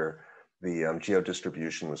CIDR. The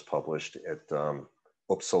geo-distribution was published at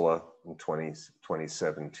Uppsala in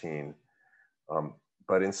 2017.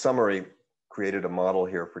 But in summary, created a model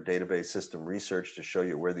here for database system research to show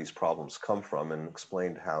you where these problems come from, and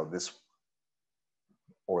explained how this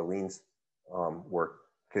Orleans work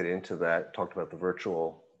fit into that. Talked about the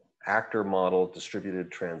virtual actor model,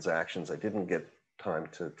 distributed transactions. I didn't get time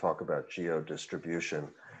to talk about geo-distribution.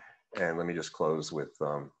 And let me just close with,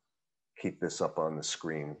 keep this up on the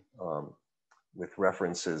screen with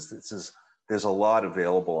references. There's a lot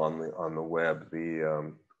available on the web.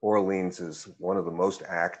 The Orleans is one of the most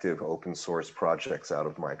active open source projects out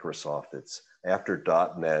of Microsoft. It's after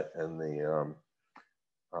 .NET and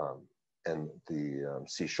the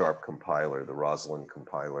C# compiler, the Roslyn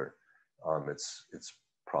compiler. It's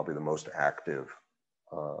probably the most active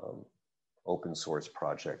open source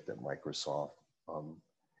project at Microsoft.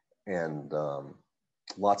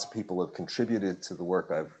 Lots of people have contributed to the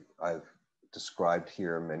work I've described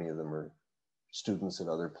here. Many of them are students at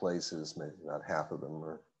other places, maybe about half of them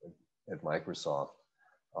are at Microsoft.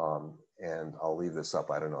 And I'll leave this up.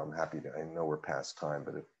 I don't know, I'm happy to, I know we're past time,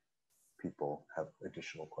 but if people have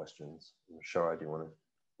additional questions. Shara, do you want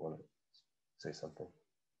to say something?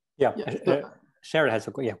 Yeah, Shara has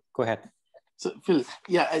a, yeah, go ahead. So Phil,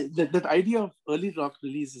 yeah, that idea of early rock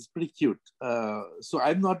release is pretty cute. So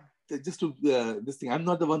I'm not, just to this thing, I'm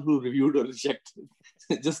not the one who reviewed or rejected,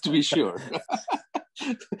 just to be sure.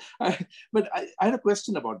 But I had a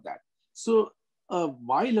question about that. So a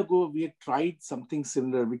while ago, we had tried something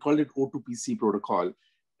similar. We called it O2PC protocol,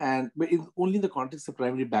 but only in the context of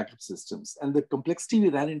primary backup systems. And the complexity we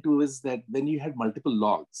ran into is that when you had multiple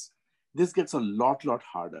logs, this gets a lot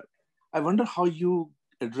harder. I wonder how you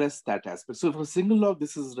address that aspect. So for a single log,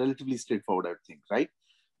 this is relatively straightforward, I think, right?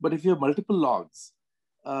 But if you have multiple logs,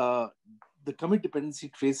 the commit dependency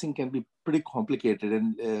tracing can be pretty complicated.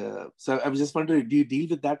 And so I was just wondering, do you deal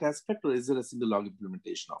with that aspect, or is there a single log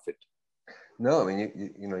implementation of it? No, I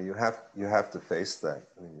mean, you have to face that.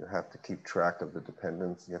 I mean, you have to keep track of the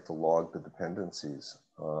dependence. You have to log the dependencies.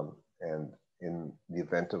 And in the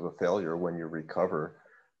event of a failure, when you recover,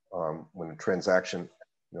 when a transaction,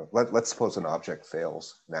 let's suppose an object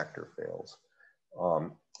fails, an actor fails.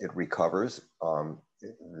 It recovers. In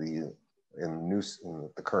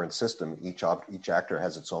the current system, each actor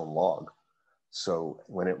has its own log. So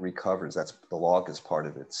when it recovers, the log is part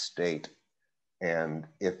of its state. And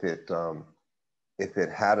if it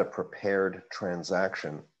had a prepared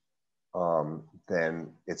transaction,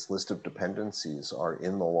 then its list of dependencies are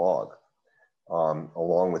in the log,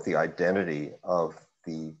 along with the identity of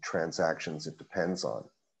the transactions it depends on.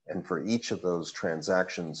 And for each of those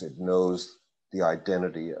transactions, it knows the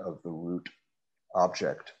identity of the root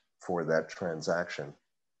object for that transaction,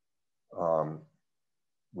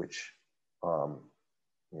 which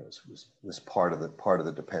was part of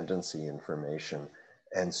the dependency information.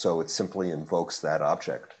 And so it simply invokes that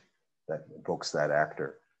object, that invokes that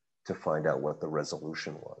actor, to find out what the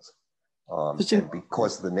resolution was. And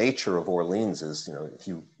because the nature of Orleans is,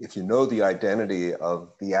 if you know the identity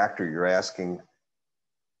of the actor you're asking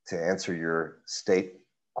to answer your state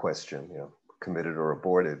question, committed or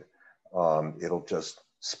aborted, it'll just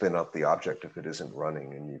spin up the object if it isn't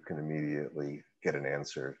running, and you can immediately get an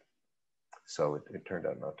answer. So it turned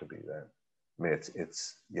out not to be that. I mean,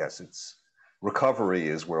 it's recovery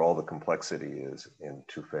is where all the complexity is in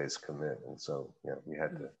two-phase commit, and so we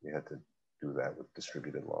had to do that with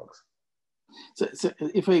distributed logs. So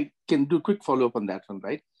if I can do a quick follow-up on that one,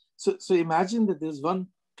 right? So imagine that there's one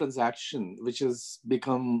transaction which has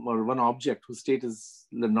become, or one object whose state is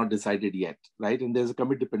not decided yet, right? And there's a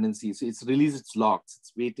commit dependency. So it's released its logs,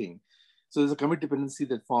 it's waiting. So there's a commit dependency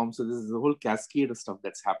that forms. So this is a whole cascade of stuff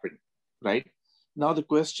that's happened, right? Now the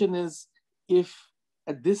question is, if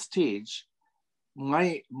at this stage,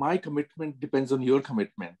 my commitment depends on your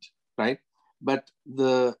commitment, right? But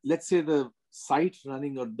let's say the site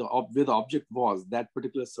running or where the object was, that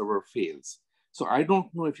particular server fails. So I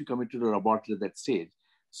don't know if you committed or aborted at that stage.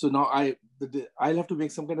 So now I'll have to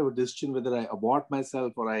make some kind of a decision whether I abort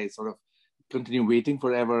myself or I sort of continue waiting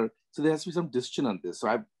forever. So there has to be some decision on this.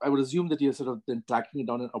 So I would assume that you're sort of then tracking it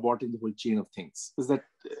down and aborting the whole chain of things. Is that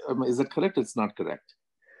correct? Or it's not correct?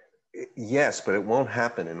 Yes, but it won't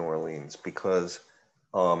happen in Orleans because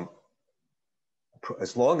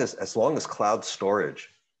as long as cloud storage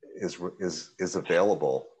is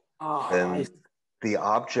available, then the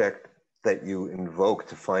object that you invoke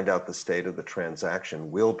to find out the state of the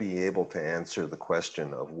transaction will be able to answer the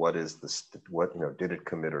question of did it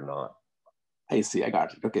commit or not. I see, I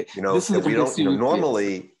got it. Okay.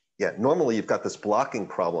 Normally you've got this blocking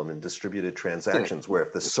problem in distributed transactions where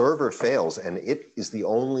if the server fails and it is the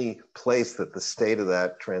only place that the state of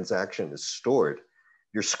that transaction is stored,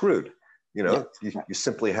 you're screwed. You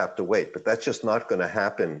simply have to wait, but that's just not going to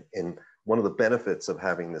happen. In one of the benefits of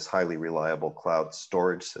having this highly reliable cloud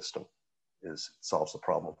storage system is it solves the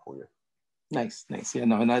problem for you. Nice. Yeah,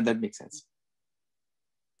 no, that makes sense.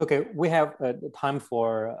 Okay, we have time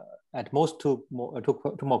for at most two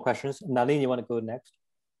more questions. Nalini, you want to go next?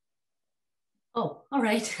 Oh, all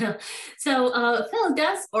right. So, Phil,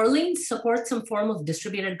 does Orleans support some form of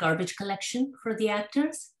distributed garbage collection for the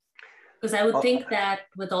actors? Because I would think that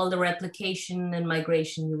with all the replication and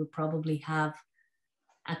migration, you would probably have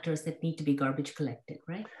actors that need to be garbage collected,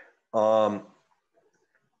 right?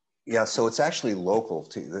 Yeah, so it's actually local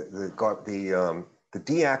to the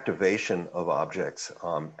deactivation of objects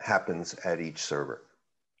happens at each server.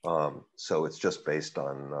 So it's just based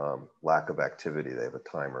on lack of activity. They have a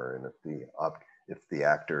timer, and if the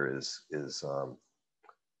actor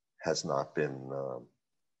has not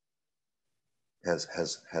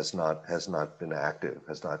been active,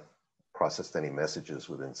 has not processed any messages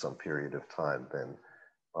within some period of time, then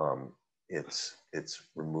it's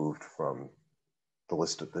removed from the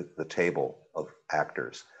list of the table of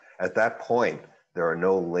actors. At that point, there are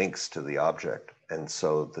no links to the object, and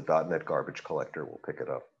so the .NET garbage collector will pick it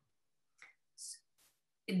up.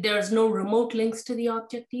 There's no remote links to the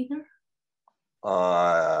object either?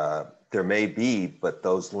 There may be, but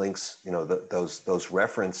those links, those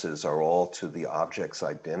references are all to the object's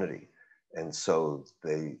identity, and so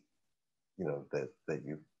they,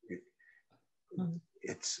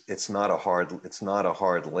 it's not a hard link.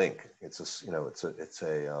 It's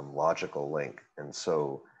a logical link, and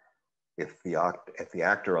so if the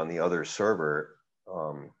actor on the other server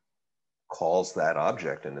calls that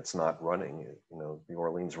object and it's not running, you know, the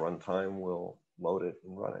Orleans runtime will load it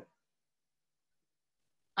and run it.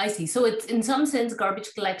 I see. So it's, in some sense,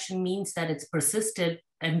 garbage collection means that it's persisted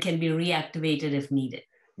and can be reactivated if needed.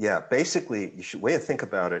 Yeah, basically, way to think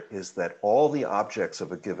about it is that all the objects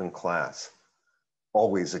of a given class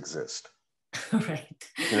always exist. Right.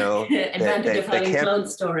 You know, advantage of having cloud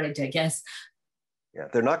storage, I guess. Yeah,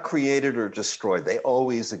 they're not created or destroyed. They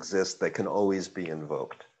always exist. They can always be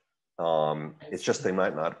invoked. It's just they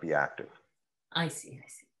might not be active. I see.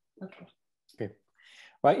 Okay. Okay.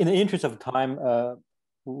 Well, in the interest of time,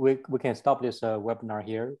 we can stop this webinar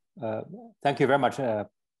here. Thank you very much,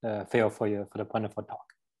 Phil, for the wonderful talk.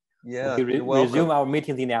 Yeah, we'll resume our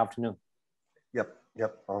meetings in the afternoon.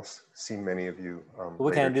 Yep. I'll see many of you we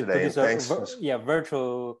later can do today. this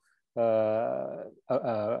virtual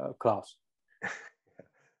class.